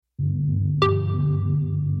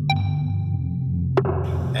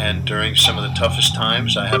And during some of the toughest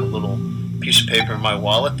times, I have a little piece of paper in my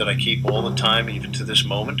wallet that I keep all the time, even to this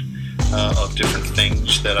moment, of different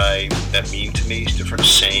things that mean to me, different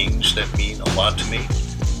sayings that mean a lot to me,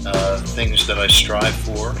 things that I strive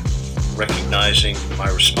for, recognizing my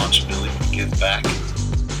responsibility to give back.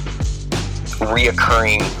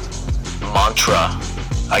 Reoccurring mantra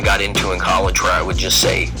I got into in college where I would just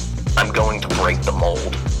say, I'm going to break the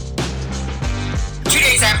mold. 2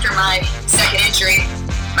 days after my second injury,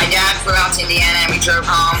 my dad flew out to Indiana and we drove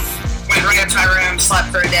home. Went right up to my room,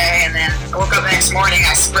 slept for a day, and then I woke up the next morning,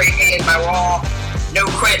 I spray painted my wall, no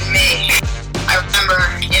quitting me. I remember,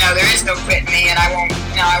 there is no quitting me, and I won't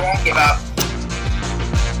give up.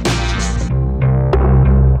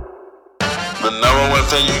 The number one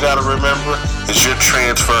thing you gotta remember is you're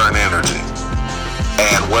transferring energy.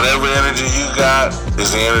 And whatever energy you got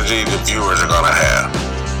is the energy the viewers are gonna have.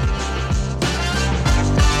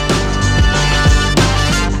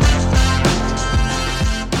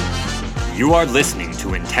 You are listening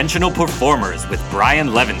to Intentional Performers with Brian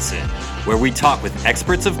Levinson, where we talk with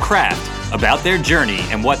experts of craft about their journey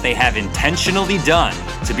and what they have intentionally done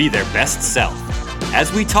to be their best self.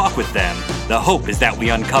 As we talk with them, the hope is that we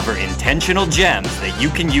uncover intentional gems that you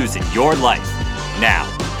can use in your life. Now,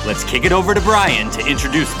 let's kick it over to Brian to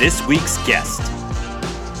introduce this week's guest.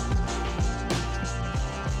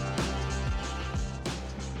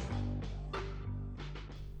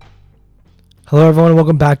 Hello, everyone.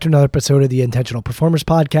 Welcome back to another episode of the Intentional Performers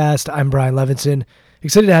Podcast. I'm Brian Levinson.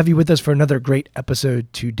 Excited to have you with us for another great episode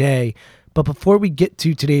today. But before we get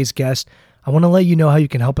to today's guest, I want to let you know how you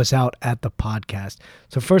can help us out at the podcast.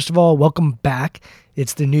 So first of all, welcome back.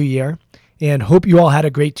 It's the new year, and hope you all had a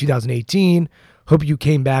great 2018. Hope you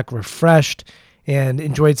came back refreshed and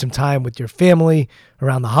enjoyed some time with your family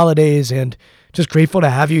around the holidays, and just grateful to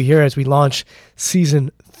have you here as we launch season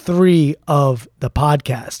 3 of the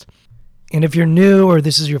podcast. And if you're new or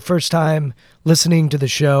this is your first time listening to the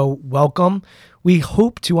show, welcome. We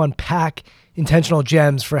hope to unpack intentional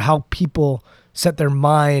gems for how people set their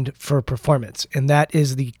mind for performance. And that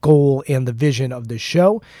is the goal and the vision of the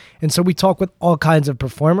show. And so we talk with all kinds of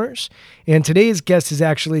performers. And today's guest is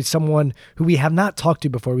actually someone who we have not talked to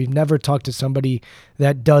before. We've never talked to somebody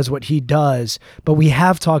that does what he does, but we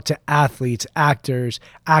have talked to athletes, actors,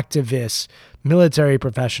 activists, military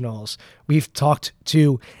professionals. We've talked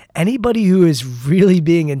to anybody who is really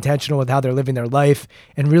being intentional with how they're living their life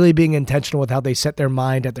and really being intentional with how they set their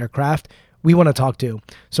mind at their craft. We want to talk to.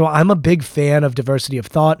 So I'm a big fan of diversity of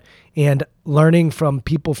thought and learning from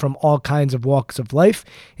people from all kinds of walks of life.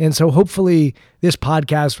 And so hopefully this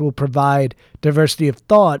podcast will provide diversity of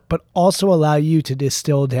thought, but also allow you to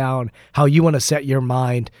distill down how you want to set your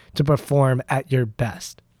mind to perform at your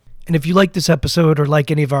best. And if you like this episode or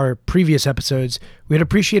like any of our previous episodes, we'd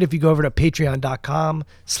appreciate if you go over to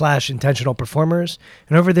patreon.com/intentionalperformers.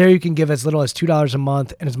 And over there, you can give as little as $2 a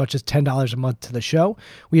month and as much as $10 a month to the show.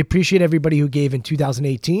 We appreciate everybody who gave in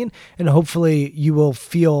 2018, and hopefully you will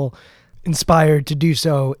feel inspired to do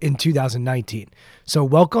so in 2019. So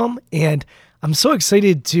welcome, and I'm so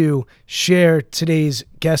excited to share today's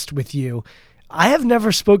guest with you. I have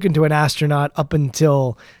never spoken to an astronaut up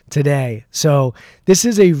until today. So this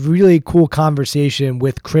is a really cool conversation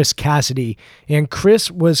with Chris Cassidy. And Chris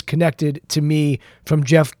was connected to me from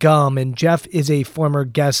Jeff Gum. And Jeff is a former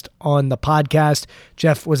guest on the podcast.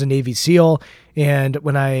 Jeff was a Navy SEAL. And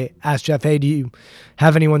when I asked Jeff, hey, do you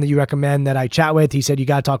have anyone that you recommend that I chat with? He said, you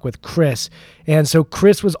got to talk with Chris. And so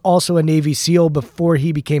Chris was also a Navy SEAL before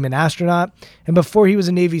he became an astronaut. And before he was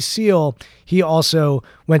a Navy SEAL, he also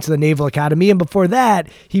went to the Naval Academy. And before that,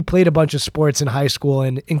 he played a bunch of sports in high school,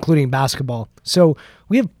 and including basketball. So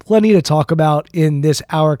we have plenty to talk about in this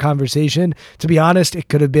hour conversation. To be honest, it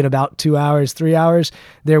could have been about 2 hours, 3 hours.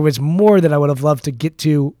 There was more that I would have loved to get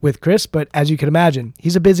to with Chris, but as you can imagine,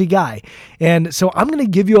 he's a busy guy. And so I'm going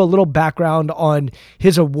to give you a little background on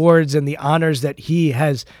his awards and the honors that he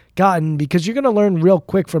has gotten, because you're going to learn real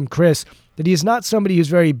quick from Chris that he is not somebody who's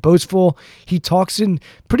very boastful. He talks in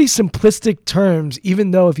pretty simplistic terms,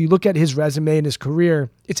 even though if you look at his resume and his career,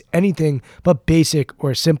 it's anything but basic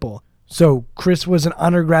or simple. So Chris was an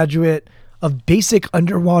honor graduate of basic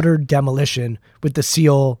underwater demolition with the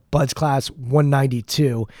SEAL BUD/S Class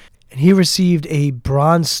 192, and he received a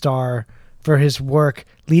Bronze Star for his work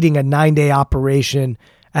leading a 9-day operation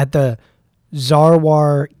at the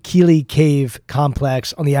Zarwar Kili Cave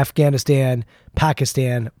complex on the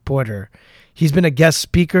Afghanistan-Pakistan border. He's been a guest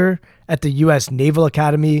speaker at the U.S. Naval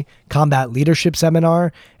Academy Combat Leadership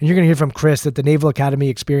Seminar. And you're going to hear from Chris that the Naval Academy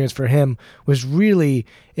experience for him was really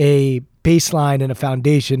a baseline and a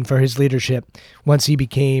foundation for his leadership once he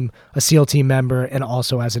became a SEAL team member and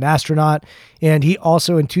also as an astronaut. And he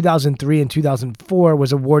also in 2003 and 2004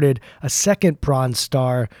 was awarded a second Bronze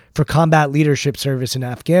Star for combat leadership service in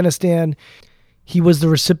Afghanistan. He was the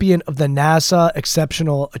recipient of the NASA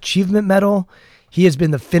Exceptional Achievement Medal. He has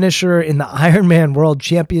been the finisher in the Ironman World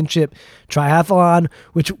Championship Triathlon,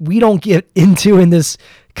 which we don't get into in this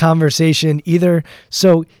conversation either.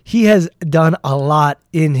 So he has done a lot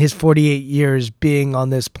in his 48 years being on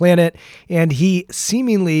this planet, and he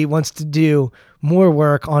seemingly wants to do more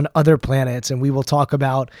work on other planets, and we will talk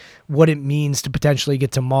about what it means to potentially get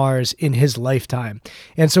to Mars in his lifetime.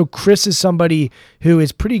 And so Chris is somebody who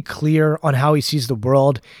is pretty clear on how he sees the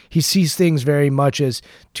world. He sees things very much as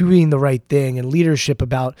doing the right thing and leadership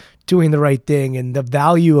about doing the right thing and the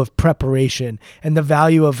value of preparation and the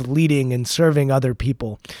value of leading and serving other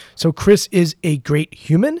people. So Chris is a great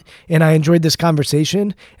human, and I enjoyed this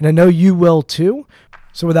conversation, and I know you will too.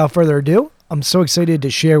 So without further ado, I'm so excited to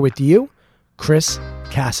share with you Chris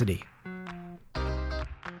Cassidy.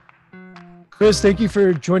 Chris, thank you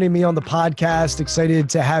for joining me on the podcast. Excited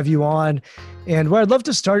to have you on. And where I'd love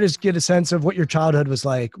to start is get a sense of what your childhood was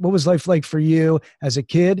like. What was life like for you as a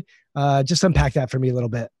kid? Just unpack that for me a little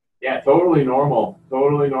bit. Yeah, totally normal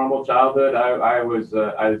childhood. I was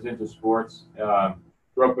into sports.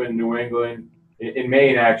 Grew up in New England, in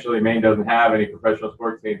Maine actually. Maine doesn't have any professional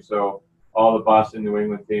sports teams, so all the Boston, New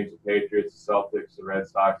England teams, the Patriots, the Celtics, the Red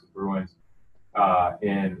Sox, the Bruins,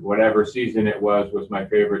 in whatever season it was my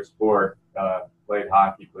favorite sport. Played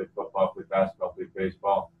hockey, played football, played basketball, played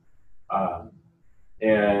baseball.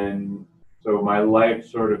 And so my life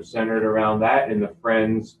sort of centered around that, and the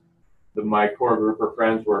friends, my core group of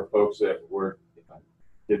friends were folks that were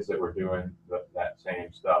kids that were doing that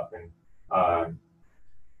same stuff. And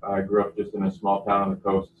I grew up just in a small town on the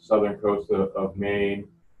coast, southern coast of Maine.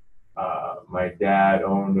 My dad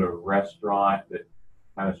owned a restaurant that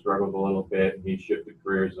kind of struggled a little bit, and he shifted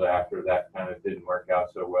careers after that kind of didn't work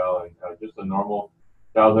out so well. And just a normal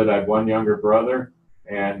childhood. I had one younger brother,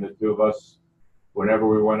 and the two of us, whenever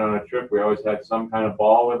we went on a trip, we always had some kind of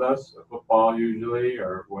ball with us, a football usually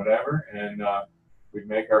or whatever, and we'd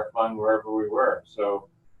make our fun wherever we were. So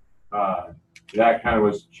that kind of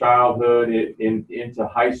was childhood. Into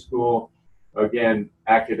high school, again,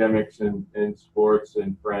 academics and sports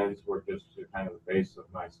and friends were just kind of the base of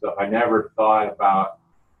my stuff. I never thought about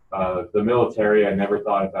the military. I never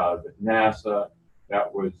thought about NASA.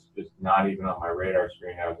 That was just not even on my radar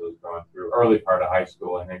screen as I was going through early part of high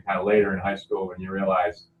school, and then kind of later in high school when you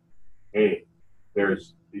realize, hey,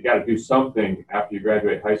 you got to do something after you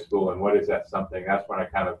graduate high school, and what is that something? That's when I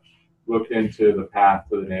kind of looked into the path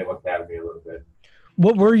to the Naval Academy a little bit.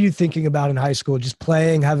 What were you thinking about in high school? Just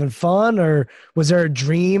playing, having fun, or was there a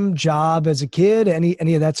dream job as a kid? Any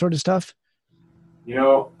of that sort of stuff?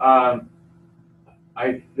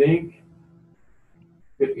 I think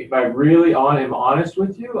if I really am honest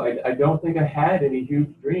with you, I don't think I had any huge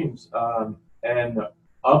dreams. And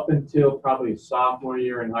up until probably sophomore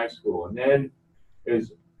year in high school. And then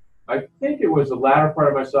I think it was the latter part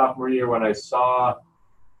of my sophomore year when I saw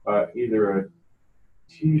either a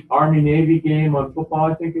Army-Navy game on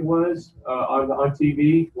football, I think it was, on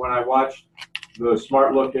TV, when I watched the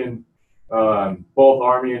smart-looking both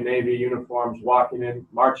Army and Navy uniforms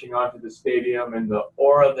marching onto the stadium, and the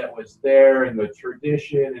aura that was there, and the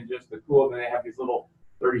tradition, and just the cool. And they have these little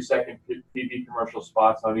 30-second TV commercial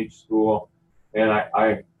spots on each school, and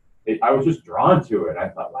I was just drawn to it. I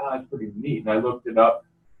thought, wow, that's pretty neat. And I looked it up,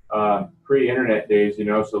 pre-internet days,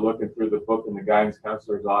 so looking through the book in the guidance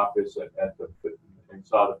counselor's office and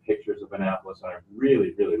saw the pictures of Annapolis, and I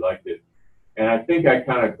really, really liked it. And I think I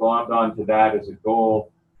kind of glommed onto that as a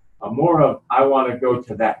goal. More of, I want to go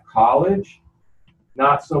to that college,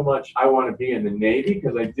 not so much I want to be in the Navy,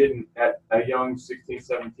 because I didn't, at a young 16,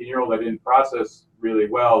 17-year-old, I didn't process really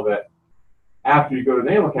well that after you go to the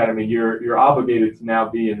Naval Academy, you're obligated to now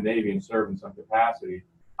be in the Navy and serve in some capacity.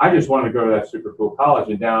 I just wanted to go to that super cool college,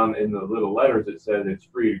 and down in the little letters it said it's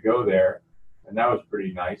free to go there, and that was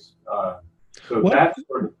pretty nice. So that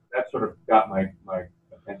sort of got my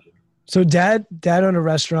attention. So dad owned a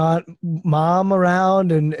restaurant, mom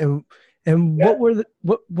around, and yeah. what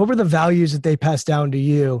were the values that they passed down to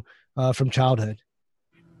you from childhood?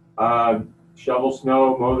 Shovel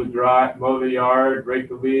snow, mow the yard, rake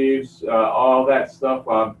the leaves, all that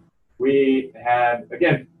stuff. We had,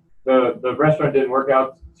 again, the restaurant didn't work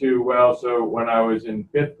out too well. So when I was in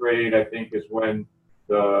 5th grade, I think is when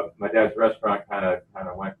my dad's restaurant kind of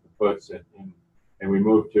went kaput, and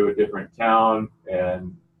town,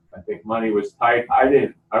 and I think money was tight.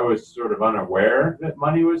 I was sort of unaware that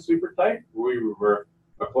money was super tight. We were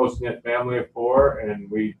a close-knit family of 4, and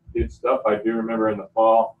we did stuff. I do remember in the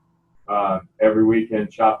fall, every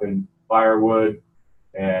weekend chopping firewood,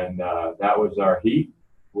 and that was our heat,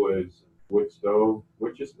 was wood stove,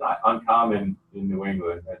 which is not uncommon in New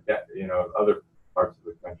England, other parts of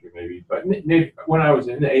the country maybe. But when I was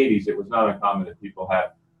in the 80s, it was not uncommon that people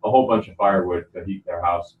had a whole bunch of firewood to heat their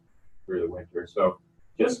house through the winter. So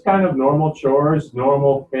just kind of normal chores,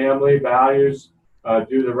 normal family values.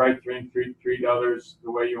 Do the right thing, treat others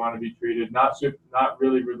the way you want to be treated. Not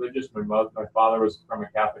really religious. My father was from a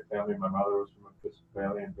Catholic family. My mother was from a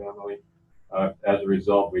Episcopalian family. As a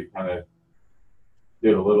result, we kind of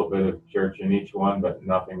did a little bit of church in each one, but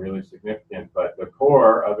nothing really significant. But the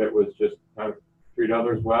core of it was just kind of treat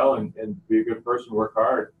others well and be a good person, work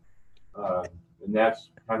hard. And that's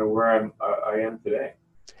kind of where I am today.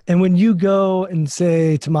 And when you go and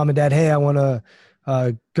say to mom and dad, hey, I want to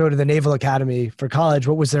go to the Naval Academy for college,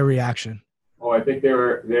 what was their reaction? Oh, I think they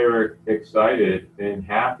were excited and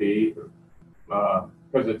happy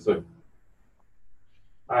because it's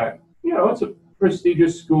it's a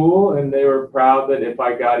prestigious school, and they were proud that if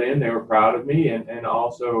I got in, they were proud of me, and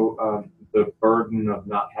also the burden of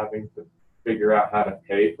not having to figure out how to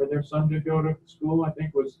pay for their son to go to school, I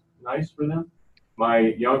think was nice for them. My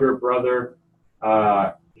younger brother,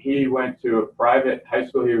 he went to a private high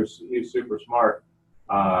school. He was super smart.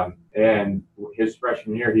 And his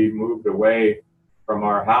freshman year, he moved away from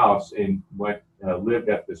our house and lived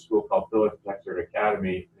at this school called Phillips Exeter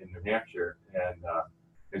Academy in New Hampshire.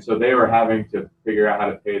 And so they were having to figure out how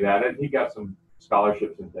to pay that. And he got some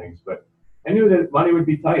scholarships and things, but I knew that money would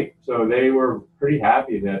be tight. So they were pretty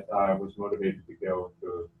happy that I was motivated to go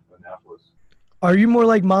to Annapolis. Are you more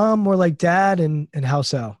like mom, more like dad, and how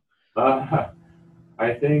so?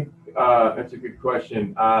 I think that's a good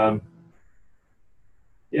question.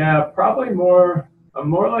 Yeah, probably more. I'm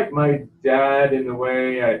more like my dad in the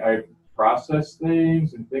way I process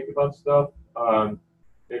things and think about stuff.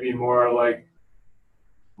 Maybe more like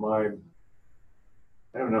I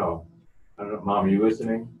don't know, Mom, are you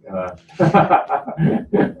listening?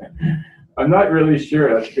 I'm not really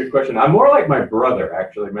sure. That's a good question. I'm more like my brother,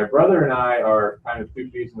 actually. My brother and I are kind of 2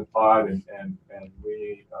 peas in the pod, and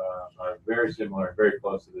we are very similar and very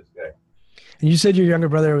close to this day. And you said your younger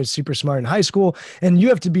brother was super smart in high school, and you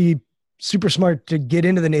have to be super smart to get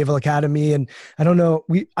into the Naval Academy. And I don't know,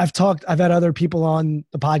 I've had other people on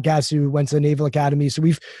the podcast who went to the Naval Academy. So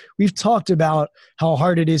we've talked about how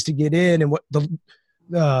hard it is to get in and what the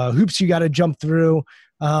hoops you got to jump through.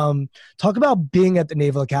 Talk about being at the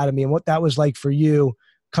Naval Academy and what that was like for you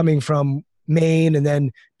coming from Maine and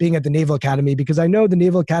then being at the Naval Academy, because I know the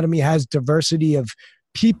Naval Academy has diversity of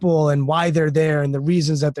people and why they're there and the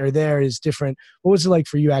reasons that they're there is different. What was it like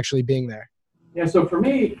for you actually being there? Yeah, so for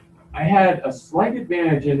me, I had a slight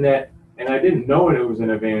advantage in that, and I didn't know it was an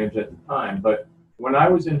advantage at the time, but when I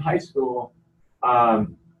was in high school,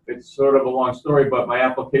 it's sort of a long story, but my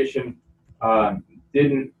application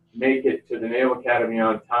didn't make it to the Naval Academy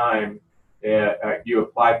on time. You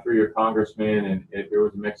applied through your congressman, and there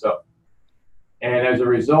was a mix-up. And as a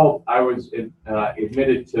result, I was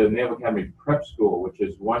admitted to Naval Academy Prep School, which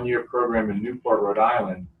is 1-year program in Newport, Rhode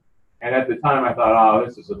Island. And at the time, I thought, oh,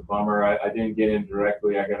 this is a bummer. I didn't get in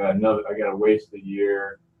directly. I got to waste a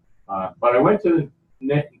year. But I went to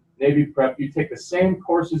the Navy Prep. You take the same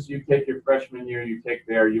courses you take your freshman year. You take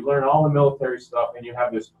there. You learn all the military stuff, and you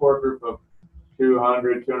have this core group of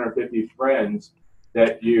 200, 250 friends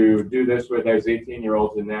that you do this with as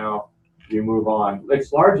 18-year-olds, and now you move on.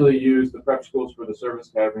 It's largely used, the prep schools for the service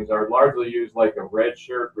academies are largely used like a red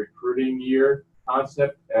shirt recruiting year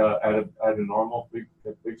concept at a normal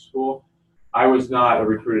big school. I was not a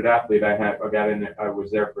recruited athlete. I was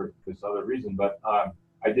there for this other reason, but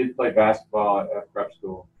I did play basketball at prep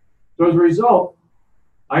school. So as a result,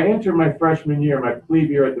 I entered my freshman year, my plebe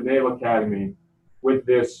year at the Naval Academy with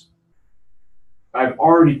this. I've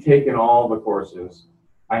already taken all the courses.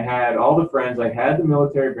 I had all the friends. I had the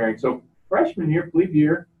military bearing. So freshman year, plebe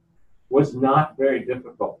year, was not very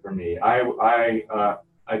difficult for me. I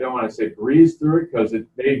don't want to say breeze through it because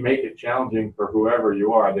they make it challenging for whoever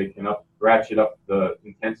you are. They can ratchet up the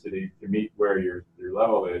intensity to meet where your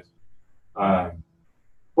level is.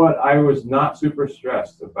 But I was not super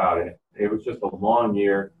stressed about it. It was just a long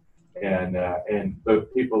year, and the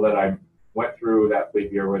people that I went through that plebe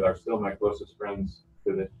year with are still my closest friends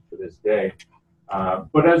to this day.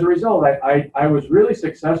 But as a result, I was really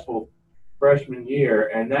successful freshman year,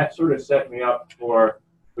 and that sort of set me up for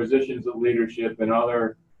positions of leadership and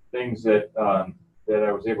other things that that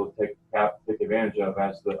I was able to take advantage of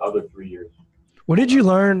as the other 3 years. What did you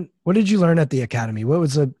learn? What did you learn at the academy? What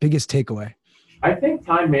was the biggest takeaway? I think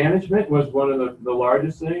time management was one of the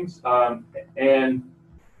largest things.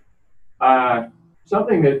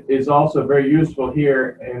 Something that is also very useful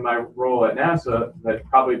here in my role at NASA, that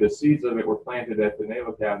probably the seeds of it were planted at the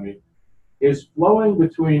Naval Academy, is flowing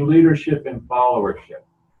between leadership and followership.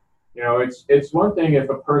 You know, it's one thing if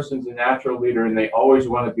a person's a natural leader and they always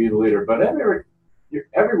want to be the leader, but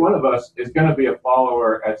every one of us is going to be a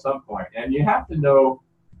follower at some point. And you have to know,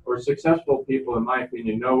 or successful people, in my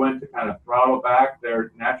opinion, know when to kind of throttle back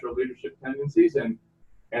their natural leadership tendencies and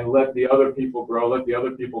let the other people grow, let the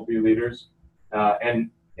other people be leaders. And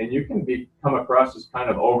you can come across as kind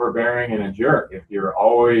of overbearing and a jerk if you're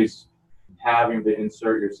always having to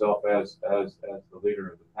insert yourself as the leader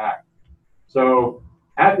of the pack. So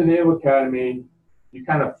at the Naval Academy, you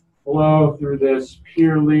kind of flow through this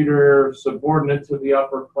peer leader, subordinate to the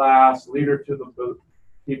upper class, leader to the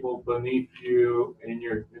people beneath you in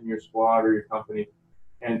your squad or your company.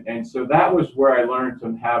 And so that was where I learned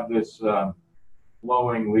to have this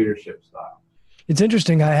flowing leadership style. It's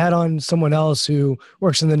interesting. I had on someone else who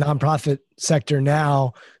works in the nonprofit sector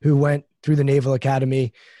now, who went through the Naval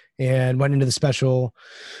Academy and went into the special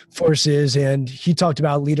forces. And he talked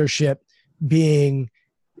about leadership being,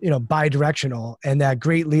 bi-directional, and that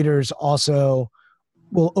great leaders also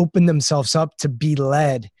will open themselves up to be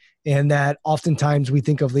led. And that oftentimes we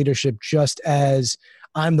think of leadership just as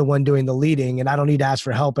I'm the one doing the leading and I don't need to ask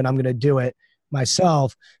for help and I'm going to do it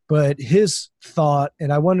myself. But his thought,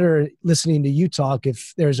 and I wonder, listening to you talk,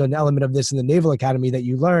 if there's an element of this in the Naval Academy that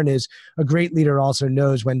you learn, is a great leader also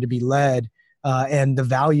knows when to be led and the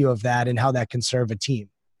value of that and how that can serve a team.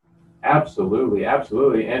 Absolutely.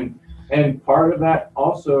 And part of that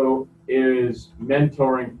also is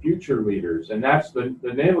mentoring future leaders. And that's the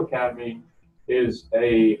Naval Academy is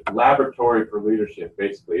a laboratory for leadership,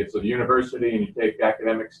 basically. It's a university and you take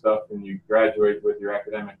academic stuff and you graduate with your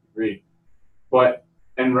academic degree.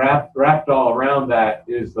 And wrapped all around that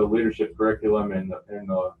is the leadership curriculum and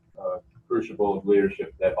the crucible of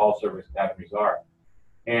leadership that all service academies are.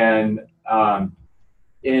 And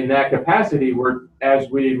in that capacity, as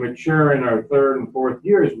we mature in our third and fourth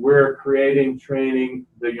years, we're training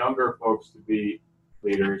the younger folks to be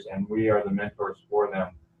leaders, and we are the mentors for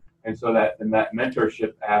them. And so that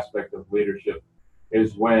mentorship aspect of leadership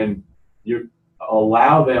is when you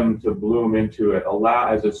allow them to bloom into it.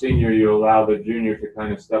 As a senior, you allow the junior to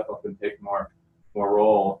kind of step up and take more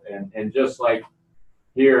role. And just like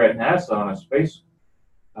here at NASA on a space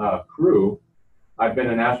crew, I've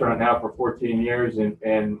been an astronaut now for 14 years,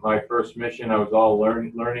 and my first mission, I was all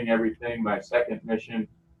learning everything. My second mission,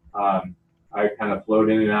 I kind of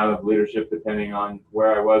flowed in and out of leadership depending on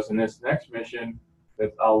where I was. In this next mission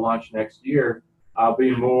that I'll launch next year, I'll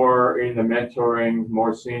be more in the mentoring,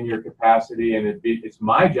 more senior capacity, and it's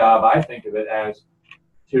my job, I think of it as,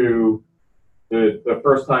 to the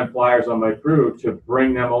first-time flyers on my crew, to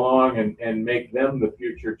bring them along and make them the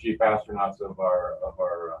future chief astronauts of our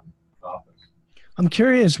office. I'm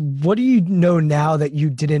curious, what do you know now that you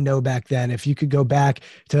didn't know back then? If you could go back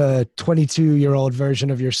to a 22-year-old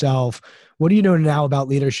version of yourself, what do you know now about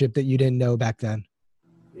leadership that you didn't know back then?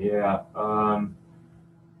 Yeah.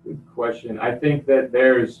 Good question. I think that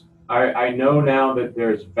I know now that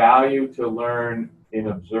there's value to learn in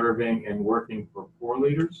observing and working for poor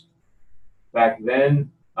leaders. Back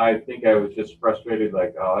then, I think I was just frustrated,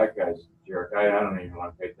 like, oh, that guy's a jerk. I don't even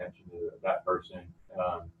want to pay attention to that person.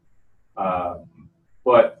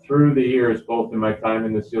 But through the years, both in my time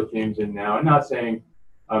in the SEAL teams and now, I'm not saying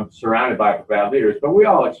I'm surrounded by bad leaders, but we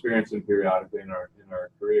all experience them periodically in our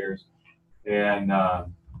careers. And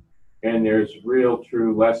there's real,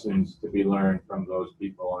 true lessons to be learned from those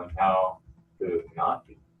people on how to not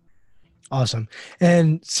be. Awesome.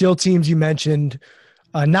 And SEAL teams, you mentioned,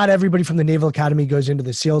 not everybody from the Naval Academy goes into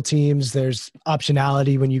the SEAL teams. There's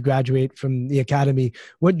optionality when you graduate from the academy.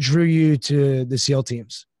 What drew you to the SEAL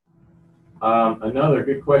teams? Another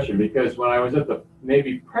good question, because when I was at the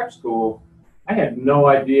Navy prep school, I had no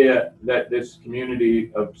idea that this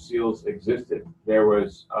community of SEALs existed. There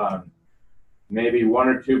was maybe one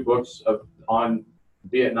or two books on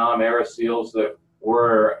Vietnam era SEALs that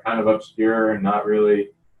were kind of obscure and not really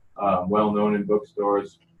well known in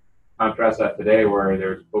bookstores. Contrast that today, where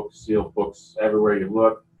there's SEAL books everywhere you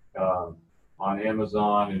look, on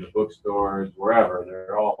Amazon, in the bookstores, wherever.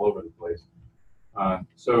 They're all over the place.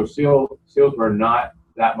 So SEALs were not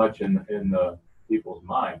that much in the people's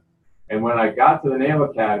mind. And when I got to the Naval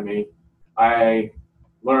Academy, I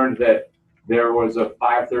learned that there was a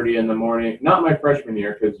 5:30 in the morning, not my freshman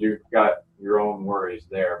year, because you've got your own worries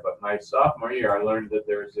there. But my sophomore year, I learned that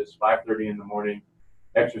there's this 5:30 in the morning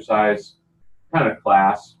exercise kind of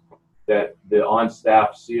class that the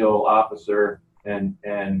on-staff SEAL officer and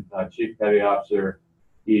chief petty officer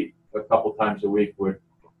a couple times a week would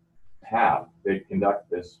have. They'd conduct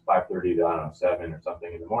this 5:30 to, I don't know, 7 or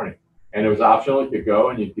something in the morning. And it was optional. You could go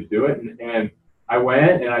and you could do it. And I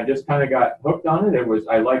went and I just kind of got hooked on it.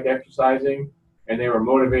 I liked exercising, and they were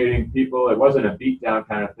motivating people. It wasn't a beat down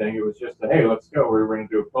kind of thing. It was just hey, let's go. We were going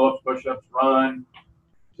to do pull-ups, push-ups, run,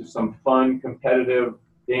 just some fun competitive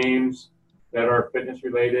games that are fitness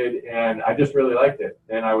related. And I just really liked it.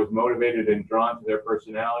 And I was motivated and drawn to their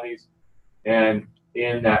personalities. And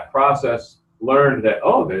in that process, learned that,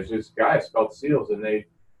 there's this guys called SEALs, and they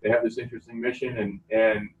have this interesting mission,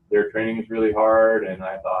 and their training is really hard. And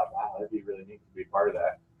I thought, wow, that'd be really neat to be part of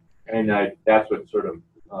that. And that's what sort of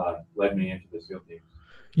led me into the SEAL team.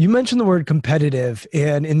 You mentioned the word competitive,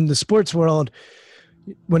 and in the sports world,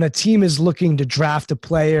 when a team is looking to draft a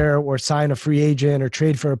player or sign a free agent or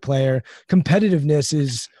trade for a player, competitiveness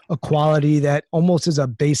is a quality that almost is a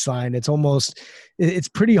baseline. It's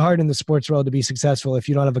pretty hard in the sports world to be successful if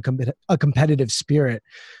you don't have a competitive spirit.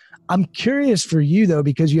 I'm curious for you though,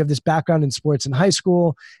 because you have this background in sports in high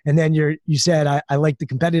school, and then you said, I like the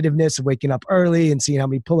competitiveness of waking up early and seeing how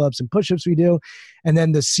many pull-ups and push-ups we do. And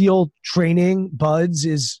then the SEAL training, BUD/S,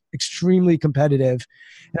 is extremely competitive.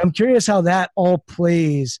 And I'm curious how that all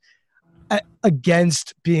plays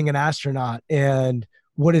against being an astronaut and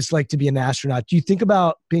what it's like to be an astronaut. Do you think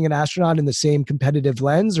about being an astronaut in the same competitive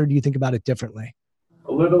lens, or do you think about it differently?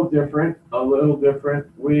 A little different.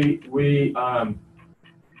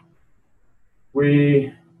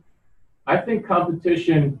 I think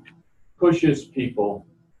competition pushes people.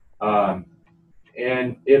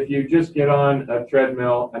 And if you just get on a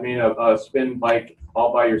treadmill, a spin bike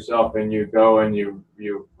all by yourself, and you go and you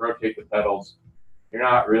rotate the pedals, you're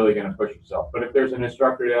not really going to push yourself. But if there's an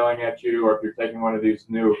instructor yelling at you, or if you're taking one of these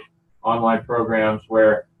new online programs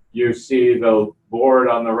where you see the board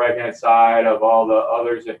on the right-hand side of all the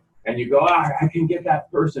others, and you go, I can get that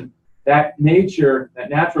person. That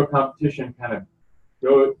natural competition kind of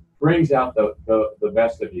brings out the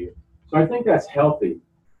best of you. So I think that's healthy.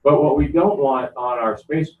 But what we don't want on our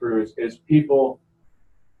space crews is people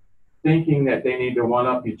thinking that they need to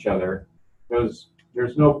one-up each other, because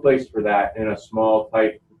there's no place for that in a small,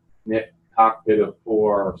 tight-knit cockpit of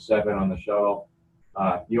 4 or 7 on the shuttle.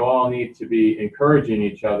 You all need to be encouraging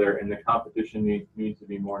each other, and the competition needs to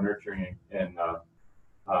be more nurturing and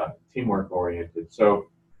teamwork-oriented. So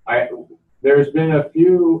there's been a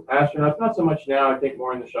few astronauts, not so much now, I think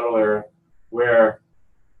more in the shuttle era, where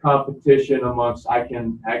competition amongst I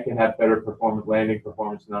can have better landing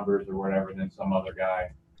performance numbers or whatever than some other guy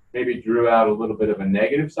maybe drew out a little bit of a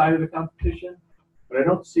negative side of the competition, but I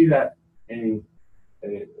don't see that any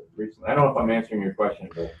recently. I don't know if I'm answering your question,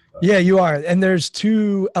 but yeah, you are. And there's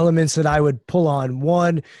 2 elements that I would pull on.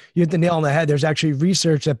 One, you hit the nail on the head. There's actually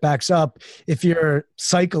research that backs up if you're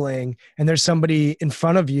cycling and there's somebody in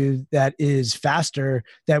front of you that is faster,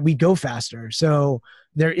 that we go faster. So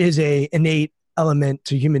there is a innate element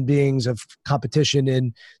to human beings of competition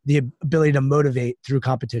and the ability to motivate through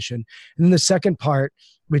competition. And then the second part,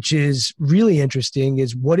 which is really interesting,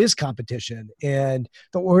 is what is competition? And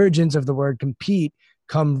the origins of the word compete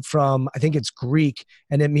come from, I think it's Greek,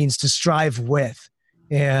 and it means to strive with.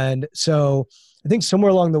 And so I think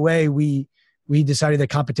somewhere along the way, we decided that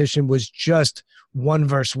competition was just 1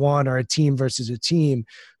 versus 1 or a team versus a team.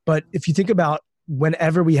 But if you think about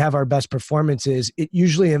whenever we have our best performances, it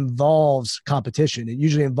usually involves competition. It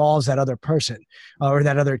usually involves that other person or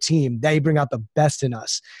that other team. They bring out the best in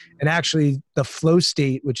us. And actually the flow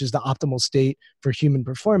state, which is the optimal state for human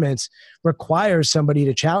performance, requires somebody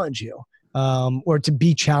to challenge you or to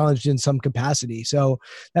be challenged in some capacity. So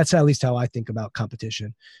that's at least how I think about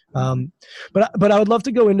competition. But I would love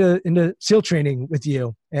to go into SEAL training with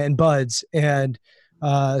you and BUD/S. And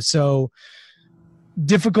so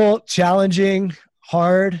difficult, challenging,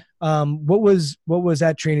 hard. What was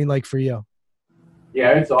that training like for you?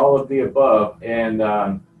 Yeah, it's all of the above.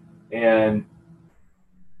 And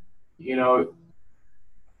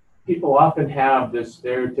people often have this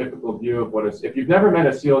stereotypical view of if you've never met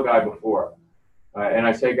a SEAL guy before, and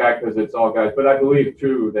I say guy because it's all guys, but I believe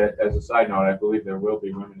too that, as a side note, I believe there will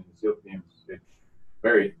be women in the SEAL teams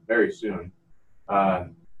very, very soon.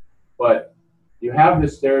 But you have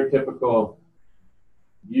this stereotypical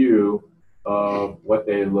view of what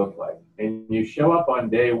they look like, and you show up on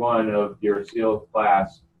day 1 of your SEAL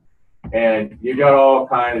class, and you got all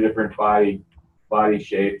kind of different body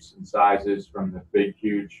shapes and sizes, from the big,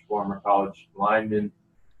 huge former college linemen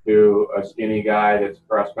to a skinny guy that's a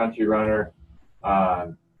cross-country runner,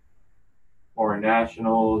 foreign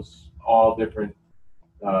nationals, all different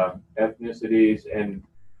ethnicities, and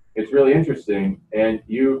it's really interesting. And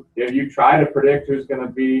if you try to predict who's going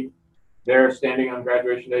to be there standing on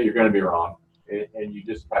graduation day, you're going to be wrong, and you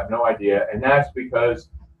just have no idea. And that's because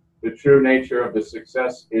the true nature of the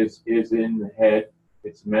success is in the head.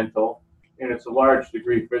 It's mental, and it's a large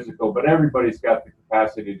degree physical, but everybody's got the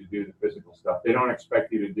capacity to do the physical stuff. They don't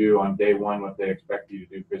expect you to do on day one what they expect you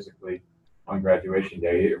to do physically on graduation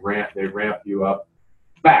day. They ramp you up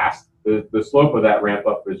fast. The slope of that ramp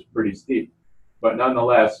up is pretty steep, but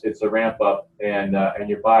nonetheless, it's a ramp up, and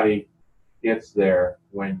your body gets there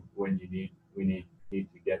when we need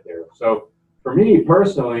to get there. So for me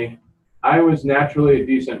personally, I was naturally a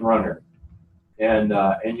decent runner,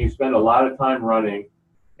 and you spend a lot of time running,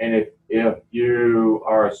 and if you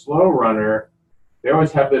are a slow runner, they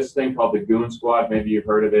always have this thing called the Goon Squad. Maybe you've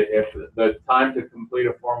heard of it. If the time to complete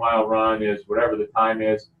a 4-mile run is whatever the time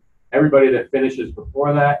is, everybody that finishes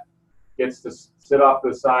before that gets to sit off to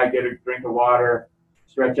the side, get a drink of water,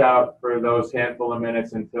 stretch out for those handful of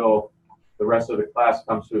minutes until the rest of the class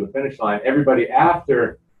comes through the finish line. Everybody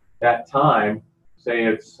after that time, say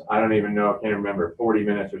it's, I don't even know, I can't remember, 40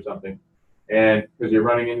 minutes or something, and because you're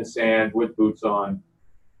running in the sand with boots on,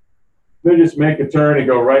 they just make a turn and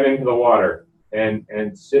go right into the water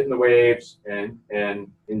and sit in the waves and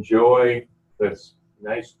enjoy this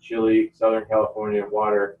nice chilly Southern California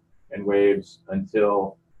water and waves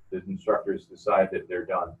until the instructors decide that they're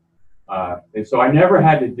done. And so I never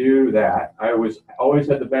had to do that. I always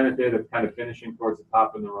had the benefit of kind of finishing towards the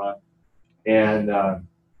top of the run, and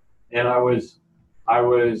I was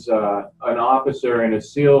an officer in a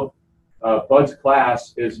SEAL. Bud's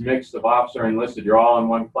class is mixed of officer and enlisted. You're all in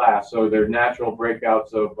one class, so they're natural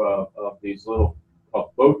breakouts of these little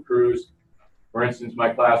boat crews. For instance,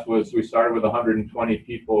 my class we started with 120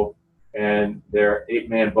 people, and they're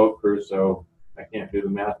 8-man boat crews. So I can't do the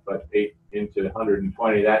math, but 8 into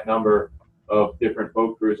 120, that number of different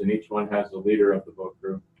boat crews, and each one has the leader of the boat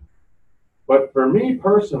crew. But for me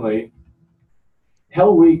personally,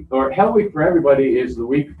 Hell Week for everybody is the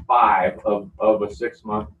week 5 of a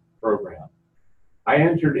 6-month program. I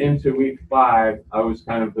entered into week 5. I was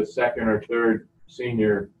kind of the second or third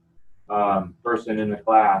senior person in the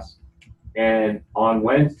class. And on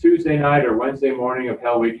Tuesday night or Wednesday morning of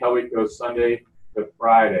Hell Week goes Sunday to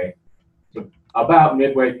Friday. So about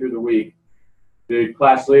midway through the week, the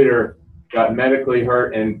class leader got medically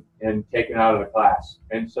hurt and taken out of the class.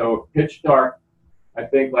 And so pitch dark, I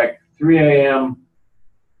think like 3 a.m.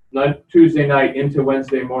 Tuesday night into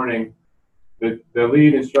Wednesday morning, the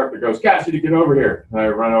lead instructor goes, "Cassidy, get over here." And I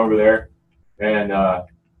run over there and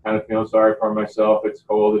kind of feeling sorry for myself. It's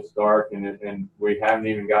cold, it's dark, and we haven't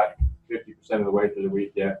even got 50% of the way through the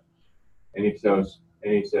week yet. And he says,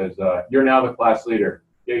 "You're now the class leader.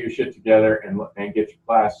 Get your shit together and get your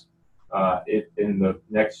class in the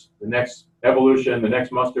next evolution. The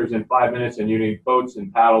next muster's in 5 minutes, and you need boats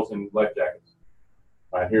and paddles and life jackets."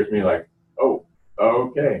 Here's me like, oh,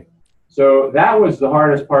 okay. So that was the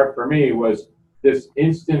hardest part for me, was this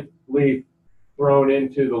instantly thrown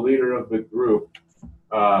into the leader of the group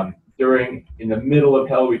in the middle of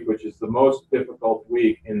Hell Week, which is the most difficult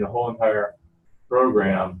week in the whole entire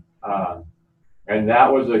program. And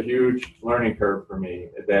that was a huge learning curve for me,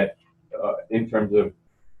 that in terms of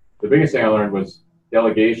the biggest thing I learned was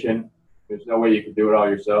delegation. There's no way you can do it all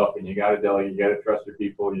yourself, and you got to delegate, you got to trust your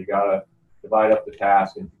people, you got to divide up the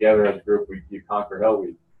task, and together as a group, you conquer Hell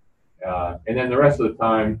Week. And then the rest of the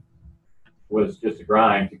time was just a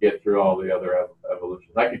grind to get through all the other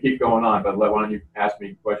evolutions. I could keep going on, but why don't you ask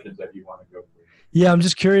me questions that you want to go through? Yeah, I'm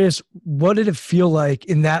just curious, what did it feel like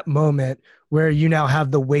in that moment where you now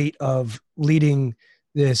have the weight of leading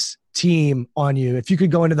this team on you? If you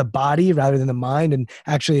could go into the body rather than the mind and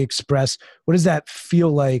actually express, what does that feel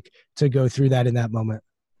like to go through that in that moment?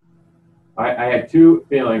 I had two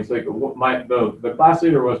feelings. Like the class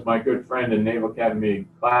leader was my good friend and Naval Academy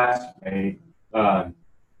classmate,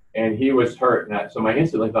 and he was hurt. So I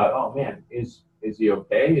instantly thought, oh man, is he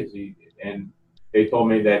okay? Is he? And they told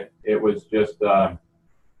me that it was just a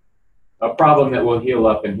problem that will heal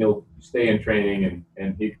up, and he'll stay in training,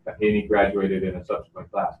 and he graduated in a subsequent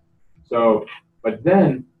class. So, but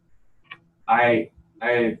then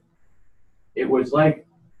it was like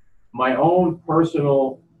my own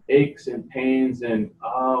personal aches and pains and,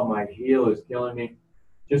 oh, my heel is killing me,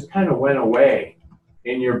 just kind of went away.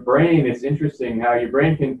 In your brain, it's interesting how your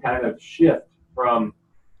brain can kind of shift from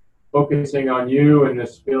focusing on you and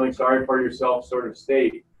this feeling sorry for yourself sort of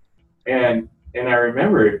state. And I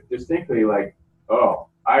remember distinctly, like, oh,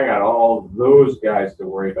 I got all those guys to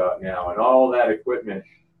worry about now and all that equipment.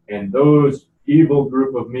 And those evil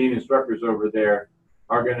group of mean instructors over there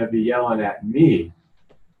are going to be yelling at me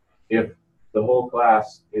if the whole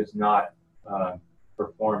class is not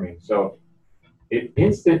performing. So it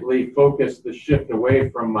instantly focused the shift away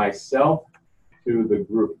from myself to the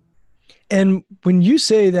group. And when you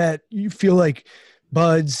say that you feel like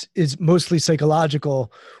BUD/S is mostly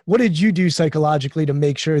psychological, what did you do psychologically to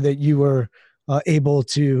make sure that you were able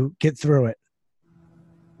to get through it?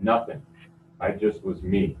 Nothing. I just was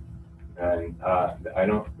me. And I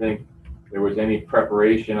don't think there was any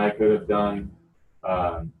preparation I could have done.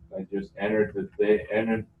 I just entered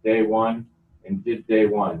day one and did day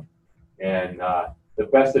one. And the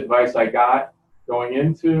best advice I got going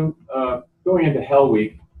into Hell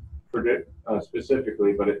Week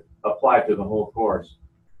specifically, but it applied to the whole course,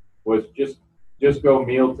 was just go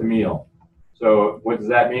meal to meal. So what does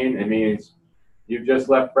that mean? It means you've just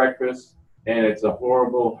left breakfast and it's a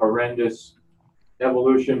horrible, horrendous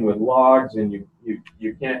evolution with logs and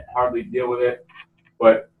you can't hardly deal with it,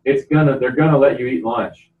 but they're gonna let you eat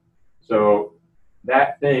lunch. So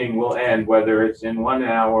that thing will end, whether it's in 1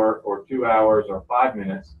 hour or 2 hours or 5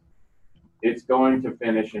 minutes. It's going to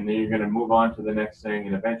finish, and then you're going to move on to the next thing,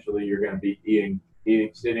 and eventually you're going to be eating,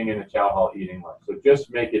 sitting in a chow hall eating lunch. So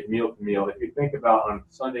just make it meal to meal. If you think about on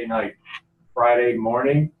Sunday night, Friday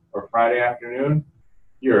morning, or Friday afternoon,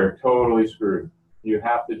 you're totally screwed. You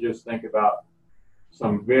have to just think about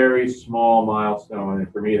some very small milestone,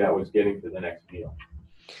 and for me, that was getting to the next meal.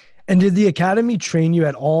 And did the academy train you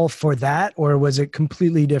at all for that, or was it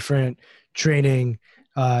completely different training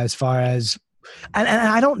as far as, and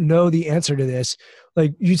I don't know the answer to this.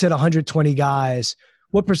 Like you said, 120 guys.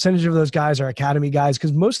 What percentage of those guys are academy guys?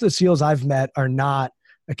 Because most of the SEALs I've met are not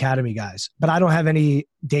academy guys, but I don't have any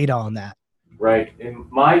data on that. Right. In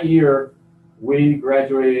my year, we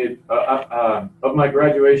graduated, of my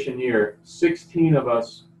graduation year, 16 of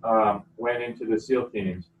us went into the SEAL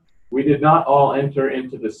teams. We did not all enter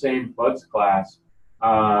into the same BUD/S class.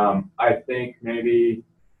 I think maybe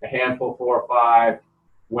a handful, 4 or 5,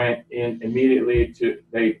 went in immediately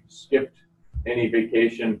they skipped any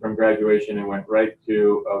vacation from graduation and went right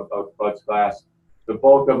to a BUD/S class. The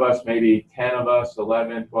bulk of us, maybe 10 of us,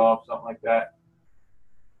 11, 12, something like that,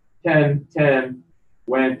 10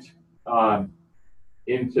 went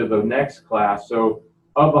into the next class. So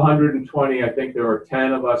of 120, I think there were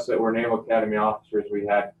 10 of us that were Naval Academy officers. We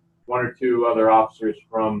had 1 or 2 other officers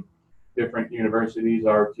from different universities,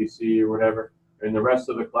 ROTC or whatever, and the rest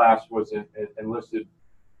of the class was enlisted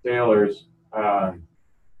sailors.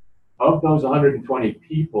 Of those 120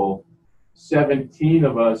 people, 17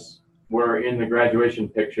 of us were in the graduation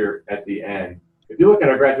picture at the end. If you look at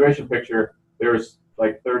our graduation picture, there's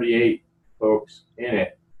like 38 folks in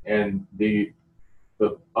it, and the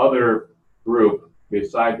other group,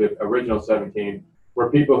 beside the original 17, were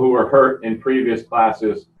people who were hurt in previous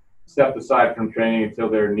classes, stepped aside from training until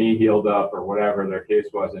their knee healed up or whatever their case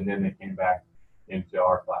was, and then they came back into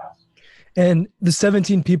our class. And the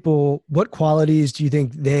 17 people, what qualities do you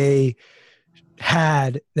think they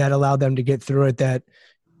had that allowed them to get through it that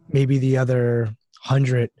maybe the other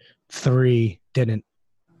 103 didn't?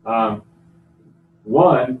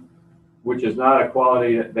 One, which is not a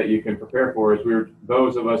quality that you can prepare for, is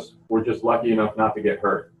those of us were just lucky enough not to get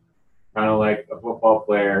hurt. Kind of like a football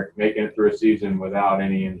player making it through a season without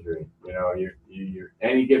any injury. You know, you're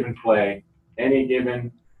any given play, any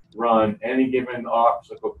given run, any given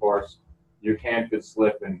obstacle course, your hand could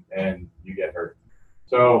slip and you get hurt.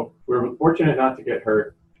 So we were fortunate not to get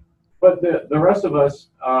hurt. But the rest of us,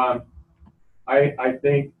 I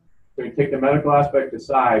think, if we take the medical aspect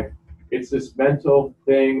aside, it's this mental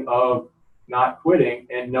thing of not quitting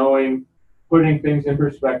and putting things in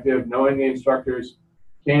perspective, knowing the instructors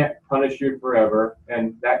can't punish you forever.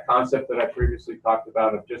 And that concept that I previously talked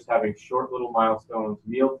about of just having short little milestones,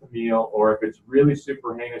 meal to meal, or if it's really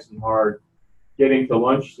super heinous and hard, getting to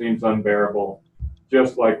lunch seems unbearable.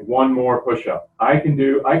 Just like one more push-up. I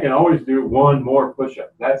can always do one more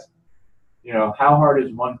push-up. That's, how hard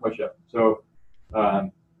is one push-up? So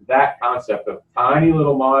that concept of tiny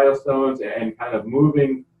little milestones and kind of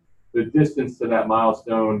moving the distance to that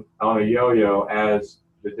milestone on a yo-yo as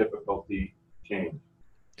the difficulty changed.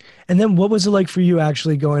 And then what was it like for you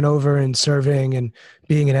actually going over and serving and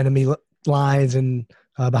being in enemy lines and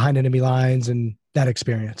behind enemy lines and that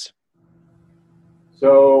experience?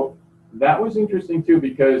 So that was interesting too,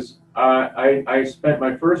 because I spent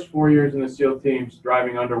my first 4 years in the SEAL teams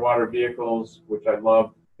driving underwater vehicles, which I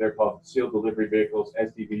loved. They're called SEAL delivery vehicles,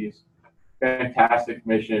 SDVs. Fantastic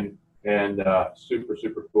mission and super,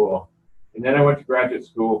 super cool. And then I went to graduate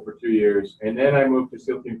school for 2 years. And then I moved to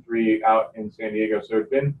SEAL Team 3 out in San Diego. So it's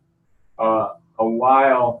been a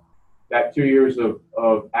while, that 2 years of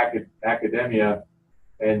academia,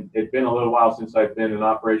 and it's been a little while since I've been an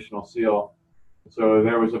operational SEAL. So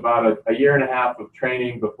there was about a year and a half of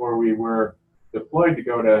training before we were deployed to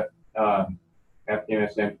go to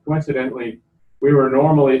Afghanistan. Coincidentally, we were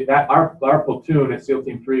normally, our platoon at SEAL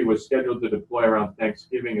Team 3 was scheduled to deploy around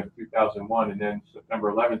Thanksgiving of 2001, and then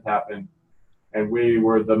September 11th happened, and we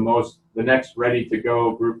were the next ready to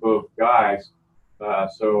go group of guys.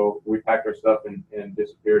 So we packed our stuff and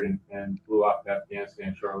disappeared and flew off to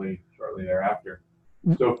Afghanistan shortly thereafter.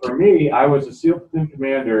 So for me, I was a SEAL platoon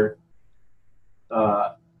commander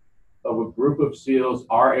of a group of SEALs.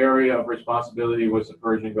 Our area of responsibility was the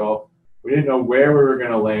Persian Gulf. We didn't know where we were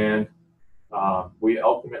going to land. We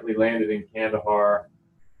ultimately landed in Kandahar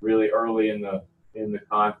really early in the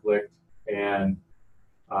conflict, and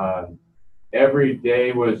every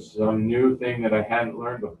day was some new thing that I hadn't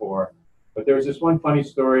learned before. But there was this one funny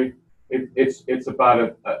story. It's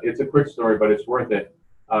a quick story, but it's worth it.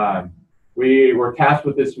 We were tasked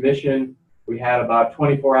with this mission. We had about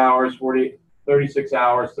 24 hours, 36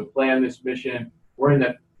 hours to plan this mission. We're in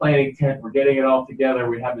the planning tent. We're getting it all together.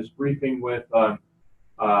 We have this briefing with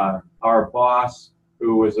our boss,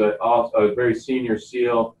 who was a very senior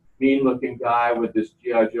SEAL, mean-looking guy with this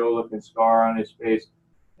G.I. Joe-looking scar on his face.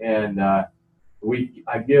 And I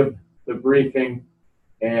give the briefing,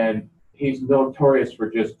 and he's notorious for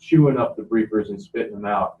just chewing up the briefers and spitting them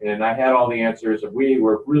out. And I had all the answers. We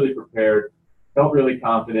were really prepared, felt really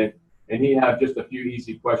confident, and he had just a few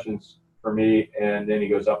easy questions for me. And then he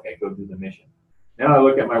goes, "Okay, go do the mission." Now I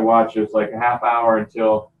look at my watch. It was like a half hour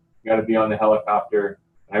until I got to be on the helicopter.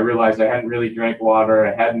 I realized I hadn't really drank water.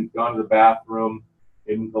 I hadn't gone to the bathroom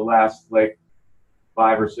in the last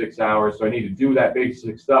 5 or 6 hours. So I need to do that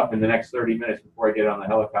basic stuff in the next 30 minutes before I get on the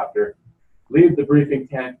helicopter. Leave the briefing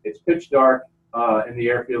tent. It's pitch dark in the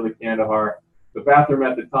airfield of Kandahar. The bathroom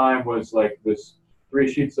at the time was like this 3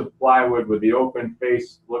 sheets of plywood with the open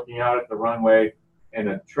face looking out at the runway, and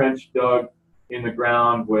a trench dug in the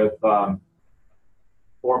ground with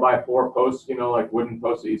 4x4 posts, like wooden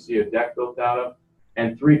posts that you see a deck built out of,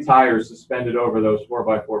 and 3 tires suspended over those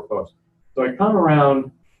 4x4 posts. So I come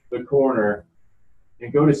around the corner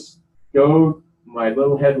and go, my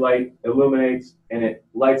little headlight illuminates, and it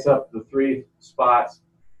lights up the 3 spots.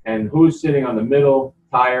 And who's sitting on the middle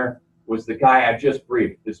tire was the guy I just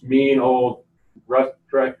briefed, this mean old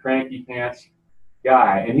cranky pants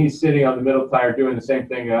guy. And he's sitting on the middle tire doing the same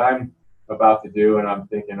thing that I'm about to do. And I'm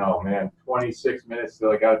thinking, oh man, 26 minutes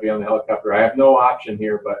till I got to be on the helicopter. I have no option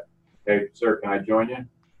here, but hey, sir, can I join you?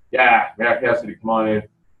 Yeah, Matt Cassidy, come on in.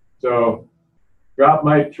 So drop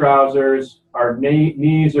my trousers. Our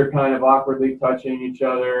knees are kind of awkwardly touching each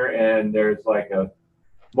other, and there's like a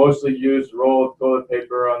mostly used roll of toilet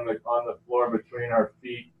paper on the floor between our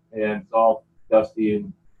feet, and it's all dusty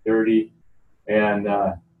and dirty. And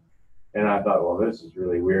I thought, well, this is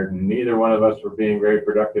really weird. And neither one of us were being very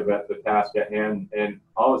productive at the task at hand. And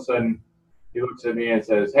all of a sudden, he looks at me and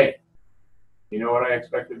says, "Hey, you know what I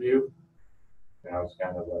expect of you?" And I was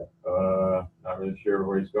kind of like, not really sure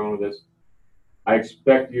where he's going with this. "I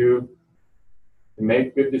expect you to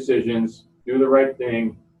make good decisions, do the right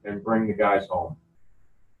thing, and bring the guys home."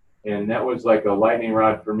 And that was like a lightning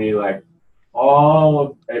rod for me. Like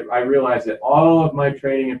I realized that all of my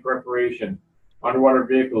training and preparation, underwater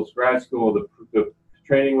vehicles, grad school, the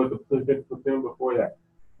training with the platoon before that,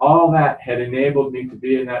 all that had enabled me to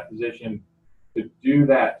be in that position to do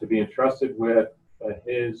that, to be entrusted with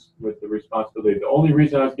the responsibility. The only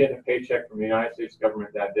reason I was getting a paycheck from the United States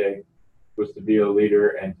government that day was to be a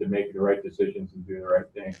leader and to make the right decisions and do the right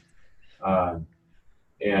thing.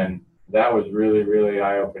 And that was really, really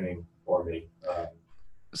eye-opening for me.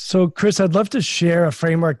 So, Chris, I'd love to share a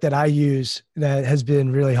framework that I use that has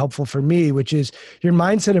been really helpful for me, which is your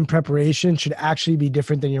mindset in preparation should actually be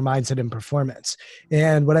different than your mindset in performance.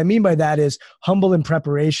 And what I mean by that is humble in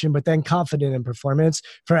preparation, but then confident in performance.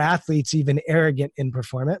 For athletes, even arrogant in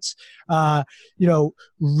performance.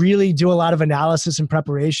 Really do a lot of analysis in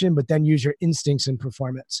preparation, but then use your instincts in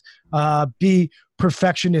performance. Be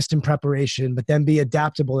perfectionist in preparation, but then be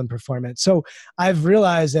adaptable in performance. So I've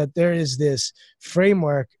realized that there is this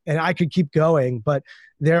framework, and I could keep going, but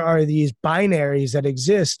there are these binaries that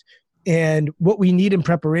exist. And what we need in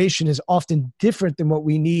preparation is often different than what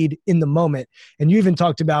we need in the moment. And you even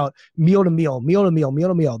talked about meal to meal, meal to meal, meal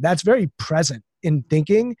to meal. That's very present in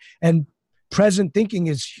thinking. And present thinking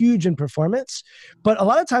is huge in performance, but a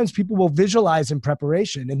lot of times people will visualize in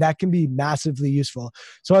preparation, and that can be massively useful.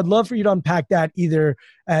 So I'd love for you to unpack that either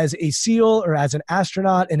as a SEAL or as an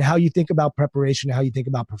astronaut, and how you think about preparation, how you think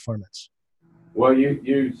about performance. Well,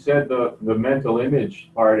 you said the mental image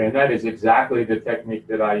part, and that is exactly the technique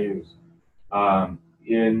that I use.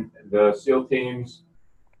 In the SEAL teams,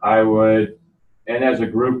 I would, and as a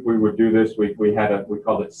group, we would do this. We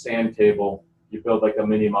called it sand table. You build like a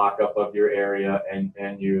mini mock-up of your area, and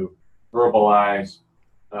you verbalize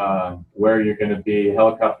where you're going to be.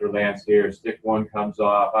 Helicopter lands here, stick one comes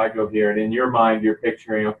off, I go here, and in your mind, you're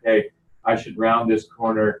picturing, okay, I should round this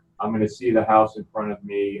corner. I'm going to see the house in front of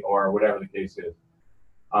me, or whatever the case is.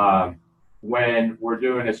 When we're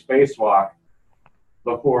doing a spacewalk,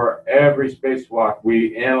 before every spacewalk,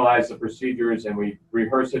 we analyze the procedures and we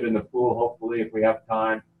rehearse it in the pool, hopefully, if we have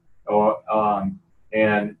time.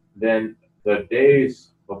 And then the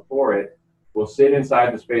days before it, we'll sit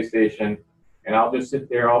inside the space station, and I'll just sit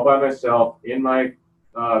there all by myself in my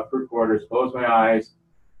crew quarters, close my eyes,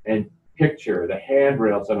 and picture the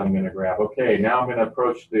handrails that I'm going to grab. Okay, now I'm going to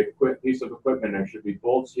approach the piece of equipment. There should be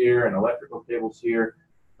bolts here and electrical cables here.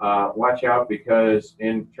 Watch out, because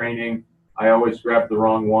in training, I always grab the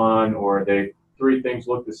wrong one, or three things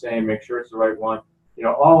look the same. Make sure it's the right one. You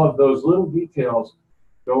know, all of those little details,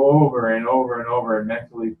 go over and over and over and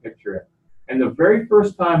mentally picture it. And the very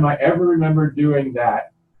first time I ever remember doing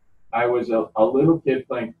that, I was a little kid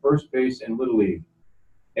playing first base in Little League.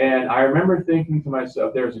 And I remember thinking to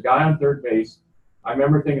myself, there's a guy on third base. I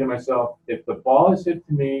remember thinking to myself, if the ball is hit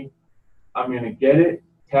to me, I'm going to get it,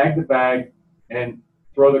 tag the bag, and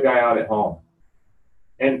throw the guy out at home.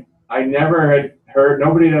 And I never had heard,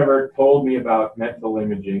 nobody had ever told me about mental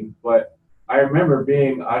imaging, but I remember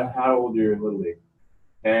being, how old are you in Little League?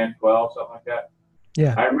 10, 12, something like that.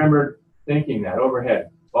 Yeah. I remember thinking that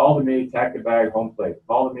overhead. Ball to me, tag the bag, home plate.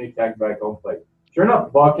 Ball to me, tag the bag, home plate. Sure enough,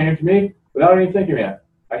 the ball came to me without even thinking of it.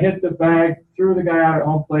 I hit the bag, threw the guy out at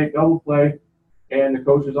home plate, double play, and the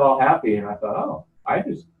coach was all happy. And I thought, oh, I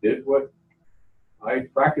just did what I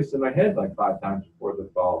practiced in my head like 5 times before the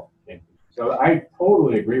ball came. So I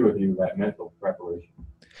totally agree with you, that mental preparation.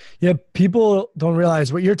 Yeah, people don't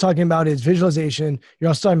realize what you're talking about is visualization. You're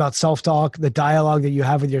also talking about self-talk, the dialogue that you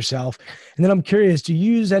have with yourself. And then I'm curious, do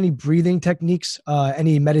you use any breathing techniques,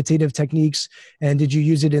 any meditative techniques? And did you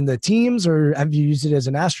use it in the teams, or have you used it as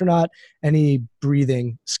an astronaut? Any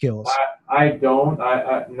breathing skills? I don't.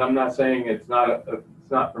 I'm not saying it's not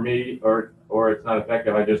for me or it's not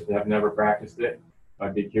effective. I just have never practiced it.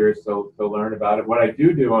 I'd be curious to learn about it. What I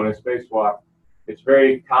do on a spacewalk, it's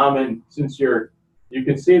very common, since you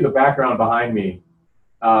can see the background behind me.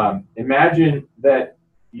 Imagine that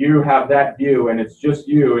you have that view and it's just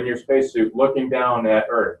you in your spacesuit looking down at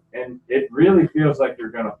Earth. And it really feels like you're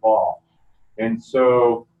going to fall. And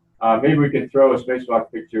so maybe we could throw a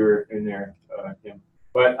spacewalk picture in there, Kim.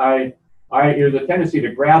 But there's a tendency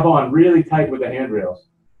to grab on really tight with the handrails.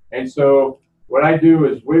 And so what I do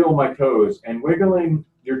is wiggle my toes, and wiggling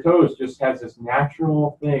your toes just has this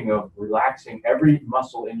natural thing of relaxing every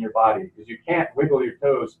muscle in your body, because you can't wiggle your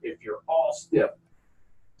toes if you're all stiff.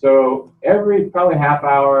 So every probably half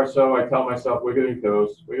hour or so, I tell myself, wiggle your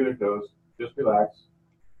toes, just relax.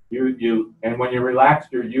 And when you're relaxed,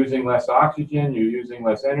 you're using less oxygen, you're using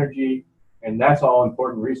less energy, and that's all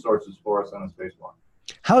important resources for us on a spacewalk.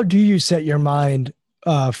 How do you set your mind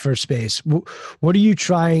for space? What are you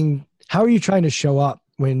trying? How are you trying to show up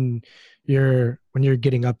when you're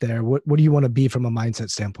getting up there? What do you want to be from a mindset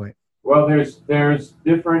standpoint? Well, there's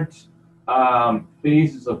different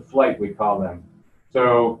phases of flight, we call them.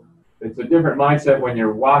 So it's a different mindset when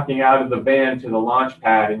you're walking out of the van to the launch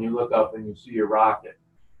pad and you look up and you see your rocket,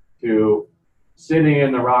 to sitting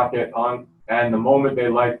in the rocket and the moment they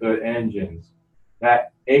light the engines.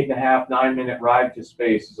 That 8.5, 9-minute ride to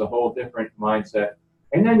space is a whole different mindset.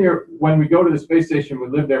 And then when we go to the space station, we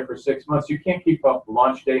live there for 6 months. You can't keep up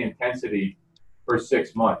launch day intensity for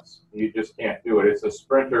 6 months. You just can't do it. It's a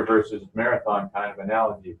sprinter versus marathon kind of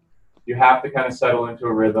analogy. You have to kind of settle into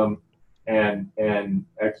a rhythm and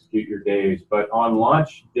execute your days. But on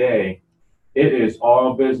launch day, it is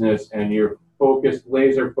all business, and you're focused,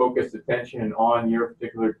 laser focused attention on your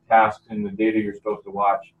particular tasks and the data you're supposed to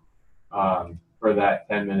watch for that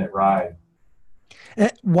 10-minute ride.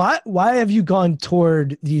 Why have you gone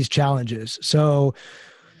toward these challenges? So,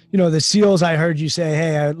 the SEALs, I heard you say,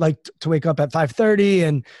 hey, I'd like to wake up at 5:30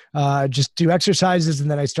 and just do exercises.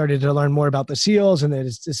 And then I started to learn more about the SEALs and then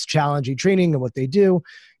it's this challenging training and what they do.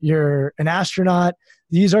 You're an astronaut.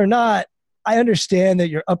 These are not, I understand that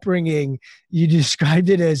your upbringing, you described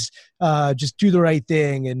it as just do the right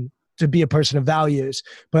thing and to be a person of values.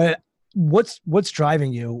 But what's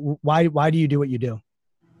driving you? Why do you do what you do?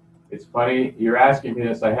 It's funny you're asking me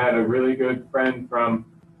this. I had a really good friend from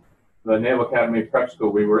the Naval Academy Prep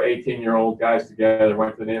School. We were 18-year-old guys together,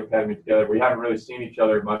 went to the Naval Academy together. We haven't really seen each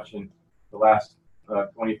other much in the last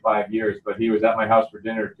 25 years, but he was at my house for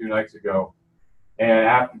dinner 2 nights ago. And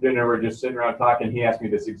after dinner, we're just sitting around talking. He asked me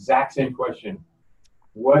this exact same question.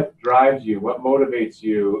 What drives you? What motivates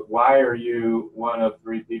you? Why are you one of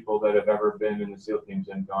 3 people that have ever been in the SEAL teams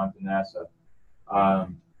and gone to NASA?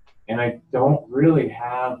 And I don't really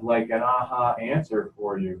have like an aha answer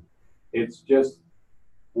for you. It's just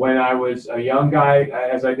when I was a young guy,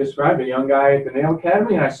 as I described, a young guy at the Naval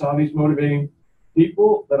Academy, and I saw these motivating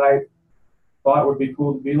people that I thought would be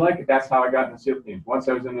cool to be like. That's how I got in the SEAL teams. Once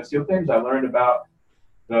I was in the SEAL teams, I learned about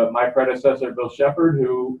my predecessor, Bill Shepard,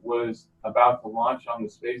 who was about to launch on the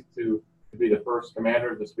space to be the first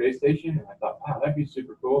commander of the space station. And I thought, wow, that'd be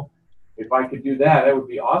super cool. If I could do that, that would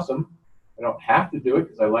be awesome. I don't have to do it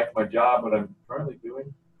because I like my job, what I'm currently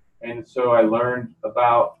doing. And so I learned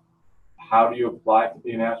about how do you apply to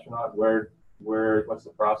be an astronaut, what's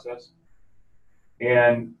the process.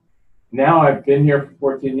 And now I've been here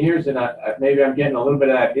for 14 years and maybe I'm getting a little bit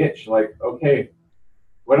of that itch, like, okay,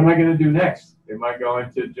 what am I going to do next? Am I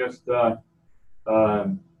going to just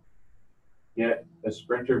get a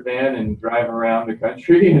Sprinter van and drive around the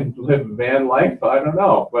country and live van life? I don't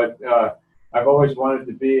know, but I've always wanted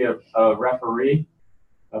to be a referee,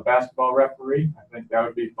 a basketball referee. I think that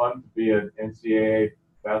would be fun to be an NCAA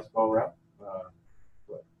basketball ref.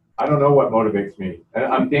 I don't know what motivates me.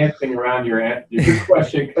 I'm dancing around your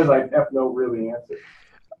question because I have no really answer.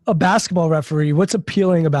 A basketball referee, what's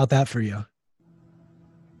appealing about that for you?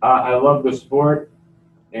 I love the sport,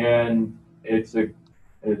 and it's a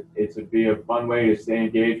fun way to stay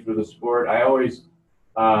engaged with the sport. I always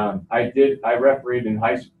I refereed in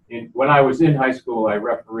high school. When I was in high school, I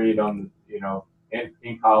refereed on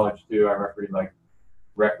in college too. I refereed like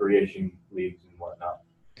recreation leagues and whatnot.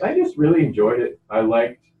 I just really enjoyed it. I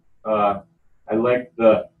liked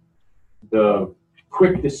the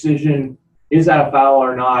quick decision. Is that a foul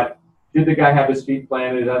or not? Did the guy have his feet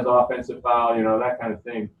planted as an offensive foul? That kind of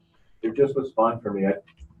thing. It just was fun for me.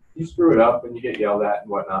 You screw it up and you get yelled at and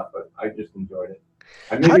whatnot, but I just enjoyed it.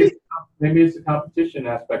 And maybe it's a competition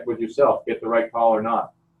aspect with yourself. Get the right call or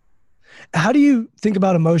not. How do you think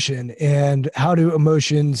about emotion and how do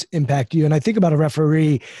emotions impact you? And I think about a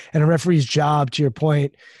referee and a referee's job, to your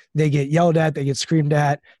point, they get yelled at, they get screamed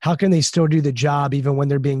at. How can they still do the job even when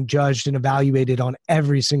they're being judged and evaluated on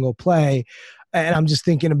every single play? And I'm just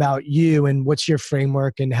thinking about you and what's your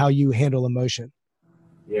framework and how you handle emotion.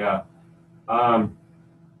 Yeah.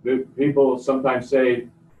 People sometimes say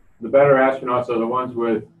the better astronauts are the ones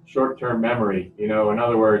with short-term memory. In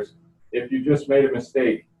other words, if you just made a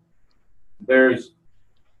mistake, there's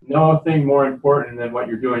nothing more important than what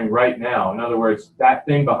you're doing right now. In other words, that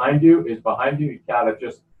thing behind you is behind you. You gotta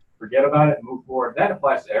just forget about it and move forward. That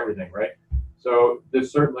applies to everything, right? So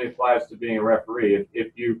this certainly applies to being a referee.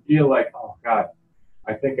 If you feel like, oh God,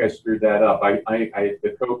 I think I screwed that up.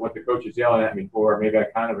 What the coach is yelling at me for, maybe I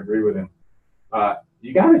kind of agree with him.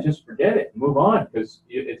 You gotta just forget it and move on because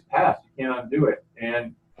it's past. You can't undo it.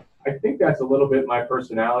 And I think that's a little bit my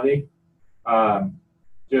personality.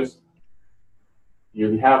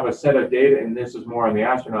 You have a set of data, and this is more on the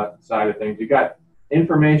astronaut side of things. You got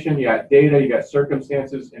information, you got data, you got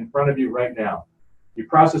circumstances in front of you right now. You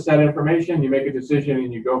process that information, you make a decision,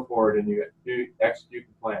 and you go forward and you execute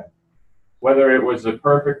the plan. Whether it was a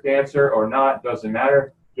perfect answer or not, doesn't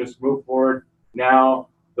matter. Just move forward. Now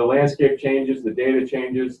the landscape changes, the data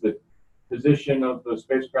changes, the position of the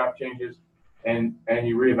spacecraft changes, and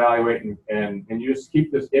you reevaluate and you just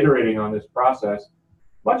keep this iterating on this process.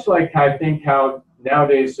 Much like I think how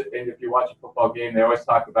nowadays, and if you watch a football game, they always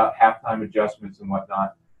talk about halftime adjustments and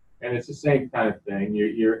whatnot. And it's the same kind of thing.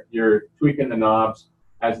 You're tweaking the knobs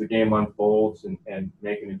as the game unfolds and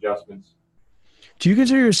making adjustments. Do you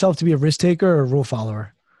consider yourself to be a risk taker or a rule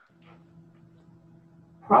follower?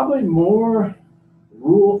 Probably more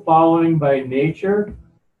rule following by nature,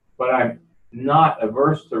 but I'm not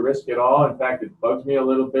averse to risk at all. In fact, it bugs me a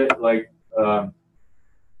little bit. Like,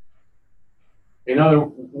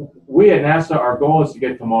 we at NASA, our goal is to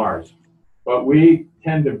get to Mars, but we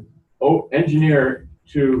tend to engineer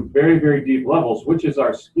to very, very deep levels, which is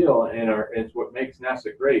our skill and it's what makes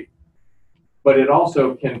NASA great. But it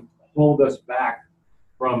also can hold us back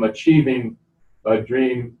from achieving a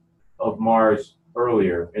dream of Mars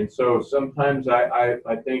earlier. And so sometimes I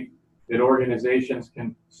think that organizations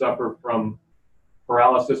can suffer from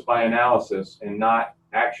paralysis by analysis and not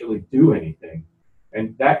actually do anything.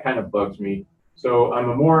 And that kind of bugs me. So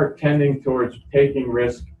I'm more tending towards taking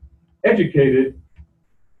risk educated,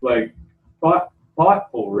 like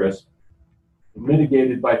thoughtful risk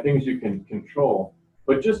mitigated by things you can control,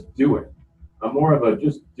 but just do it. I'm more of a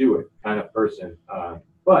just do it kind of person.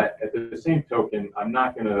 But at the same token, I'm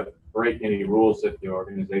not going to break any rules that the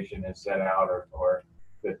organization has set out or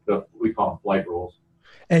that we call them flight rules.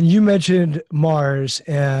 And you mentioned Mars,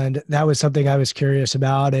 and that was something I was curious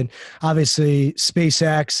about. And obviously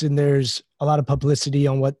SpaceX, and there's a lot of publicity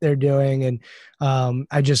on what they're doing. And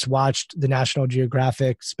I just watched the National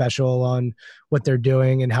Geographic special on what they're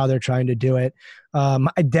doing and how they're trying to do it.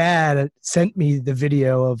 My dad sent me the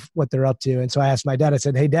video of what they're up to. And so I asked my dad, I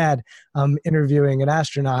said, "Hey Dad, I'm interviewing an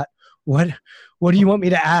astronaut. What do you want me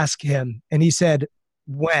to ask him?" And he said,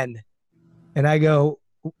 "When?" And I go,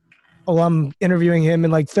 "Oh, I'm interviewing him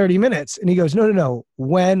in like 30 minutes. And he goes, no.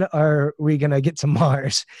 When are we going to get to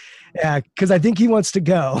Mars?" Yeah, because I think he wants to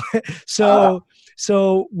go. So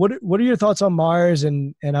what are your thoughts on Mars?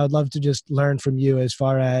 And I would love to just learn from you as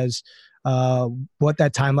far as what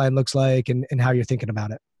that timeline looks like and how you're thinking about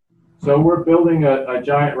it. So we're building a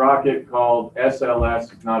giant rocket called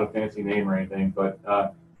SLS. It's not a fancy name or anything, but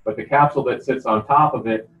the capsule that sits on top of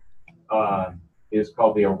it is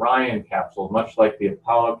called the Orion capsule, much like the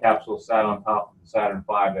Apollo capsule sat on top of the Saturn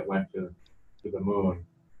V that went to the moon.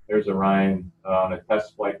 There's Orion on a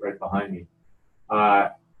test flight right behind me.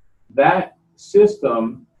 That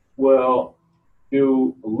system will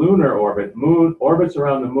do lunar orbit. Moon orbits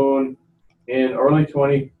around the moon in early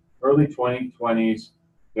 2020s.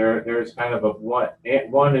 There's kind of a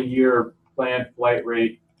one a year planned flight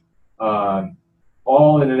rate,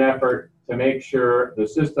 all in an effort to make sure the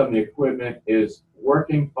system, the equipment is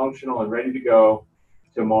working, functional, and ready to go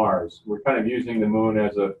to Mars. We're kind of using the moon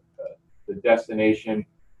as the destination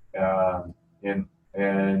and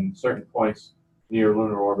certain points near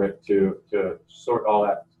lunar orbit to sort all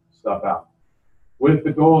that stuff out, with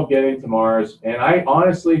the goal of getting to Mars. And I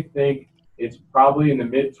honestly think it's probably in the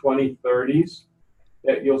mid-2030s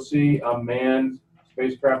that you'll see a manned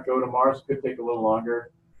spacecraft go to Mars. Could take a little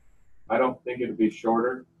longer. I don't think it'll be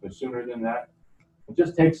shorter, but sooner than that. It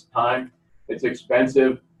just takes time. It's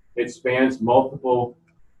expensive. It spans multiple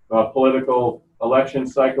political election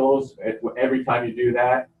cycles. Every time you do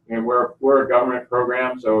that, and we're a government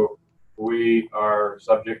program, so we are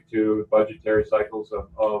subject to budgetary cycles of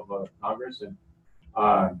Congress. And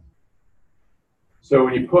so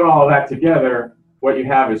when you put all that together, what you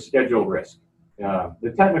have is schedule risk.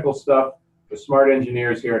 The technical stuff, the smart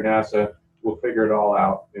engineers here at NASA will figure it all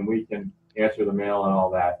out, and we can answer the mail and all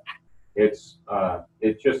that. It's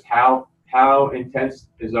just how intense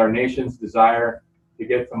is our nation's desire to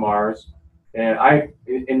get to Mars. And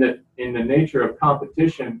in the nature of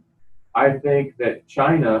competition, I think that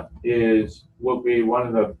China will be one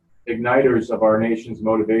of the igniters of our nation's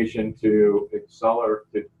motivation to accelerate,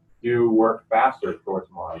 to do work faster towards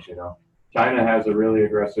Mars. China has a really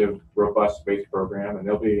aggressive, robust space program, and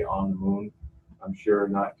they'll be on the moon, I'm sure,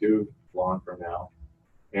 not too long from now.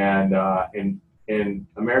 And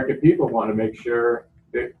American people want to make sure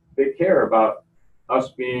that they care about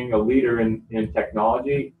us being a leader in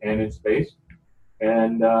technology and in space,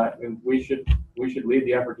 and we should lead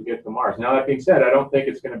the effort to get to Mars. Now, that being said, I don't think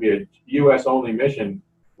it's going to be a U.S. only mission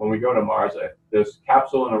when we go to Mars. This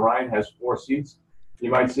capsule in Orion has 4 seats.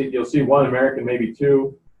 You'll see one American, maybe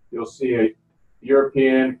 2. You'll see a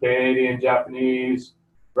European, Canadian, Japanese,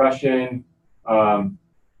 Russian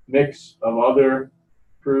mix of other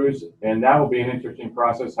crews, and that will be an interesting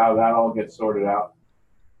process how that all gets sorted out.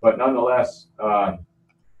 But nonetheless,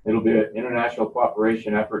 it'll be an international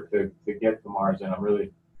cooperation effort to get to Mars, and I'm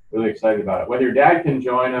really, really excited about it. Whether your dad can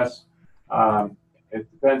join us,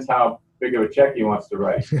 it depends how big of a check he wants to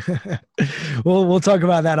write. We'll talk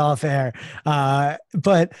about that off air.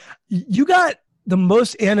 But you got the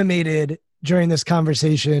most animated during this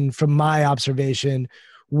conversation from my observation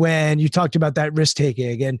when you talked about that risk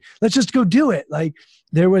taking and let's just go do it. Like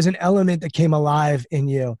there was an element that came alive in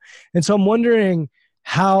you. And so I'm wondering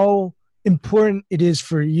how important it is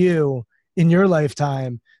for you in your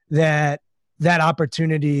lifetime that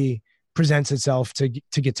opportunity presents itself to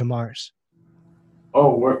get to Mars.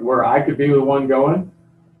 Oh, where I could be the one going?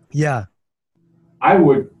 Yeah. I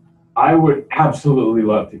would absolutely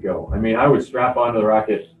love to go. I mean, I would strap onto the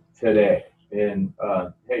rocket today and,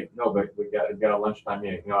 hey, no, but we got a lunchtime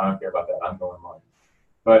meeting. No, I don't care about that. I'm going Mars.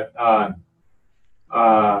 But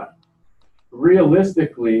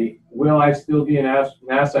realistically, will I still be an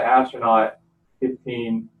NASA astronaut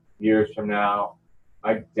 15 years from now?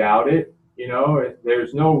 I doubt it.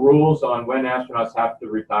 There's no rules on when astronauts have to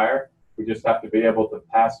retire. We just have to be able to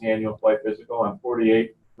pass the annual flight physical. I'm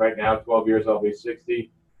 48 right now, 12 years, I'll be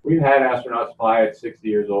 60. we've had astronauts fly at 60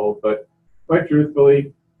 years old, but quite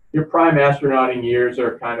truthfully, your prime astronauting years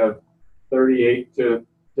are kind of 38 to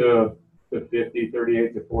 50,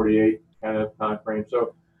 38 to 48 kind of time frame.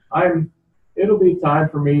 So it'll be time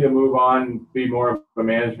for me to move on and be more of a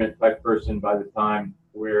management type person by the time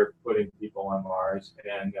we're putting people on Mars.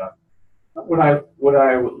 And would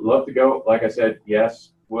I love to go? Like I said,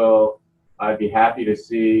 yes. Will I be happy to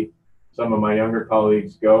see some of my younger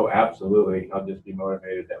colleagues go? Absolutely. I'll just be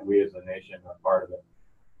motivated that we as a nation are part of it.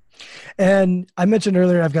 And I mentioned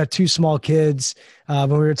earlier, I've got 2 small kids when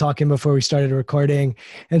we were talking before we started recording.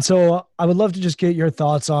 And so I would love to just get your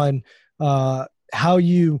thoughts on how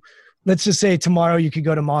you, let's just say tomorrow you could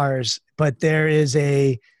go to Mars, but there is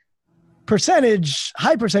a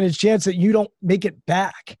high percentage chance that you don't make it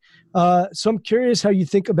back. So I'm curious how you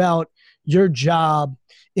think about your job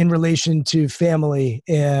in relation to family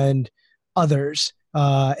and others,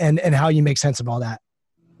 and how you make sense of all that.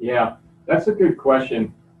 Yeah, that's a good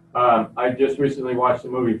question. I just recently watched the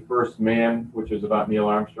movie First Man, which is about Neil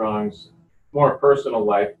Armstrong's more personal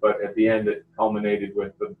life, but at the end it culminated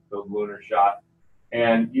with the lunar shot.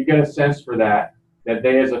 And you get a sense for that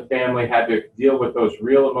they as a family had to deal with those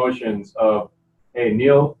real emotions of, hey,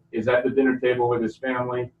 Neil is at the dinner table with his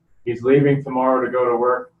family. He's leaving tomorrow to go to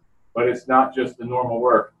work, but it's not just the normal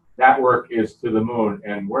work. That work is to the moon,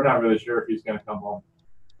 and we're not really sure if he's going to come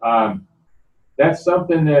home. That's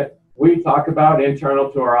something that we talk about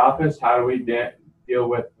internal to our office. How do we deal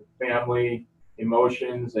with family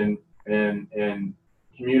emotions and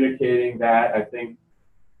communicating that, I think.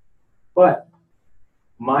 But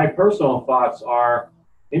my personal thoughts are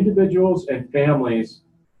individuals and families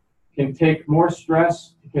can take more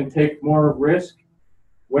stress, can take more risk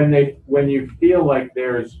when you feel like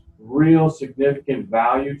there's real significant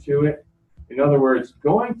value to it. In other words,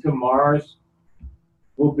 going to Mars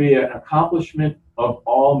will be an accomplishment of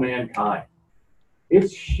all mankind.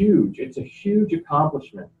 It's huge. It's a huge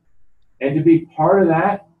accomplishment. And to be part of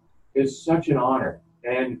that is such an honor.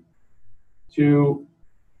 And to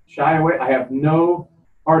shy away, I have no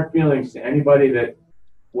hard feelings to anybody that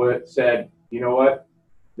said, you know what,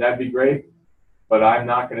 that'd be great, but I'm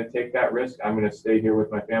not going to take that risk. I'm going to stay here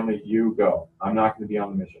with my family. You go. I'm not going to be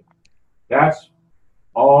on the mission. That's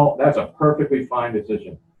a perfectly fine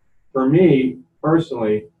decision. For me,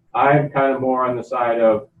 personally, I'm kind of more on the side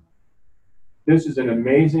of, this is an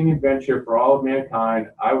amazing adventure for all of mankind.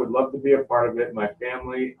 I would love to be a part of it. My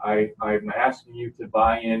family, I'm asking you to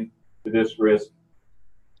buy in to this risk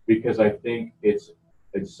because I think it's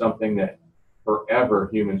something that forever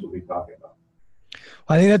humans will be talking about.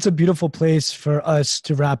 I think that's a beautiful place for us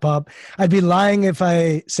to wrap up. I'd be lying if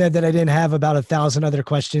I said that I didn't have about 1,000 other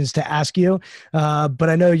questions to ask you, but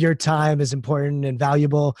I know your time is important and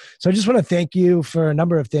valuable. So I just want to thank you for a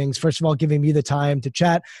number of things. First of all, giving me the time to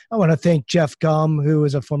chat. I want to thank Jeff Gum, who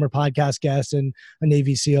is a former podcast guest and a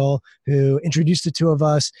Navy SEAL who introduced the 2 of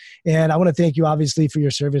us. And I want to thank you, obviously, for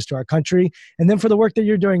your service to our country. And then for the work that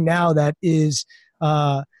you're doing now that is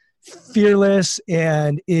fearless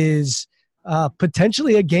and is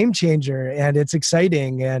potentially a game changer, and it's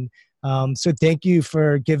exciting. And so thank you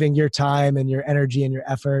for giving your time and your energy and your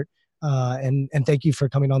effort. And thank you for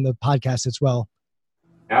coming on the podcast as well.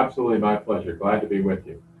 Absolutely. My pleasure. Glad to be with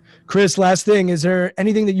you. Chris, last thing, is there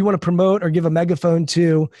anything that you want to promote or give a megaphone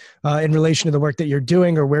to in relation to the work that you're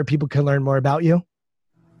doing or where people can learn more about you?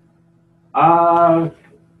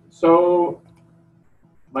 So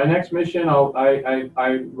my next mission,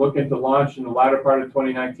 I look into launch in the latter part of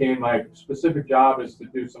 2019. My specific job is to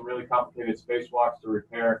do some really complicated spacewalks to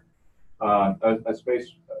repair a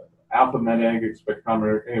space alpha magnetic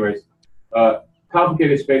spectrometer. Anyways,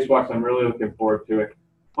 complicated spacewalks. I'm really looking forward to it.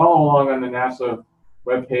 Follow along on the NASA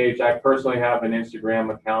webpage. I personally have an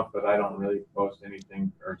Instagram account, but I don't really post anything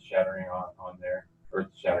earth-shattering on there.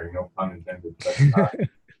 Earth-shattering, no pun intended.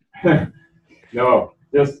 But, no,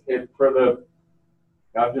 just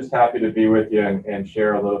I'm just happy to be with you and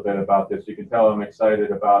share a little bit about this. You can tell I'm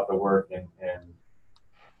excited about the work and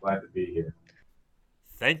glad to be here.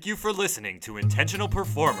 Thank you for listening to Intentional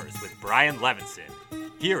Performers with Brian Levinson.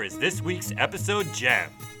 Here is this week's episode gem.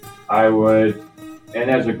 And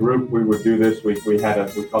as a group, we would do this. We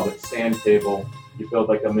called it sand table. You build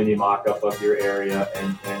like a mini mock-up of your area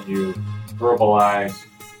and you verbalize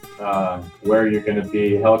where you're going to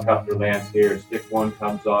be. Helicopter lands here, stick 1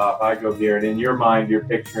 comes off, I go here, and in your mind you're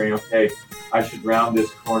picturing, okay, I should round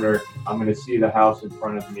this corner, I'm going to see the house in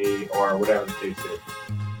front of me, or whatever the case is.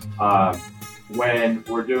 When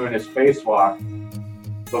we're doing a spacewalk,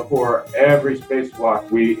 before every spacewalk,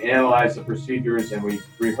 we analyze the procedures and we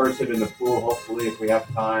rehearse it in the pool, hopefully if we have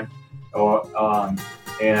time,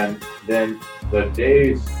 And then the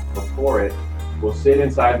days before it, we'll sit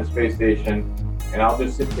inside the space station, and I'll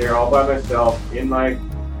just sit there all by myself in my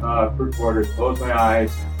crew quarters, close my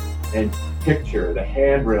eyes, and picture the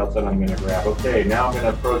handrails that I'm going to grab. Okay, now I'm going to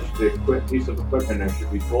approach the piece of equipment. There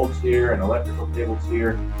should be bolts here and electrical cables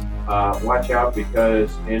here. Watch out,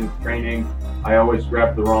 because in training, I always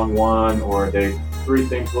grab the wrong one, or three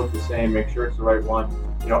things look the same. Make sure it's the right one.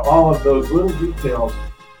 You know, all of those little details,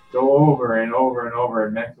 go over and over and over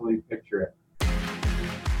and mentally picture it.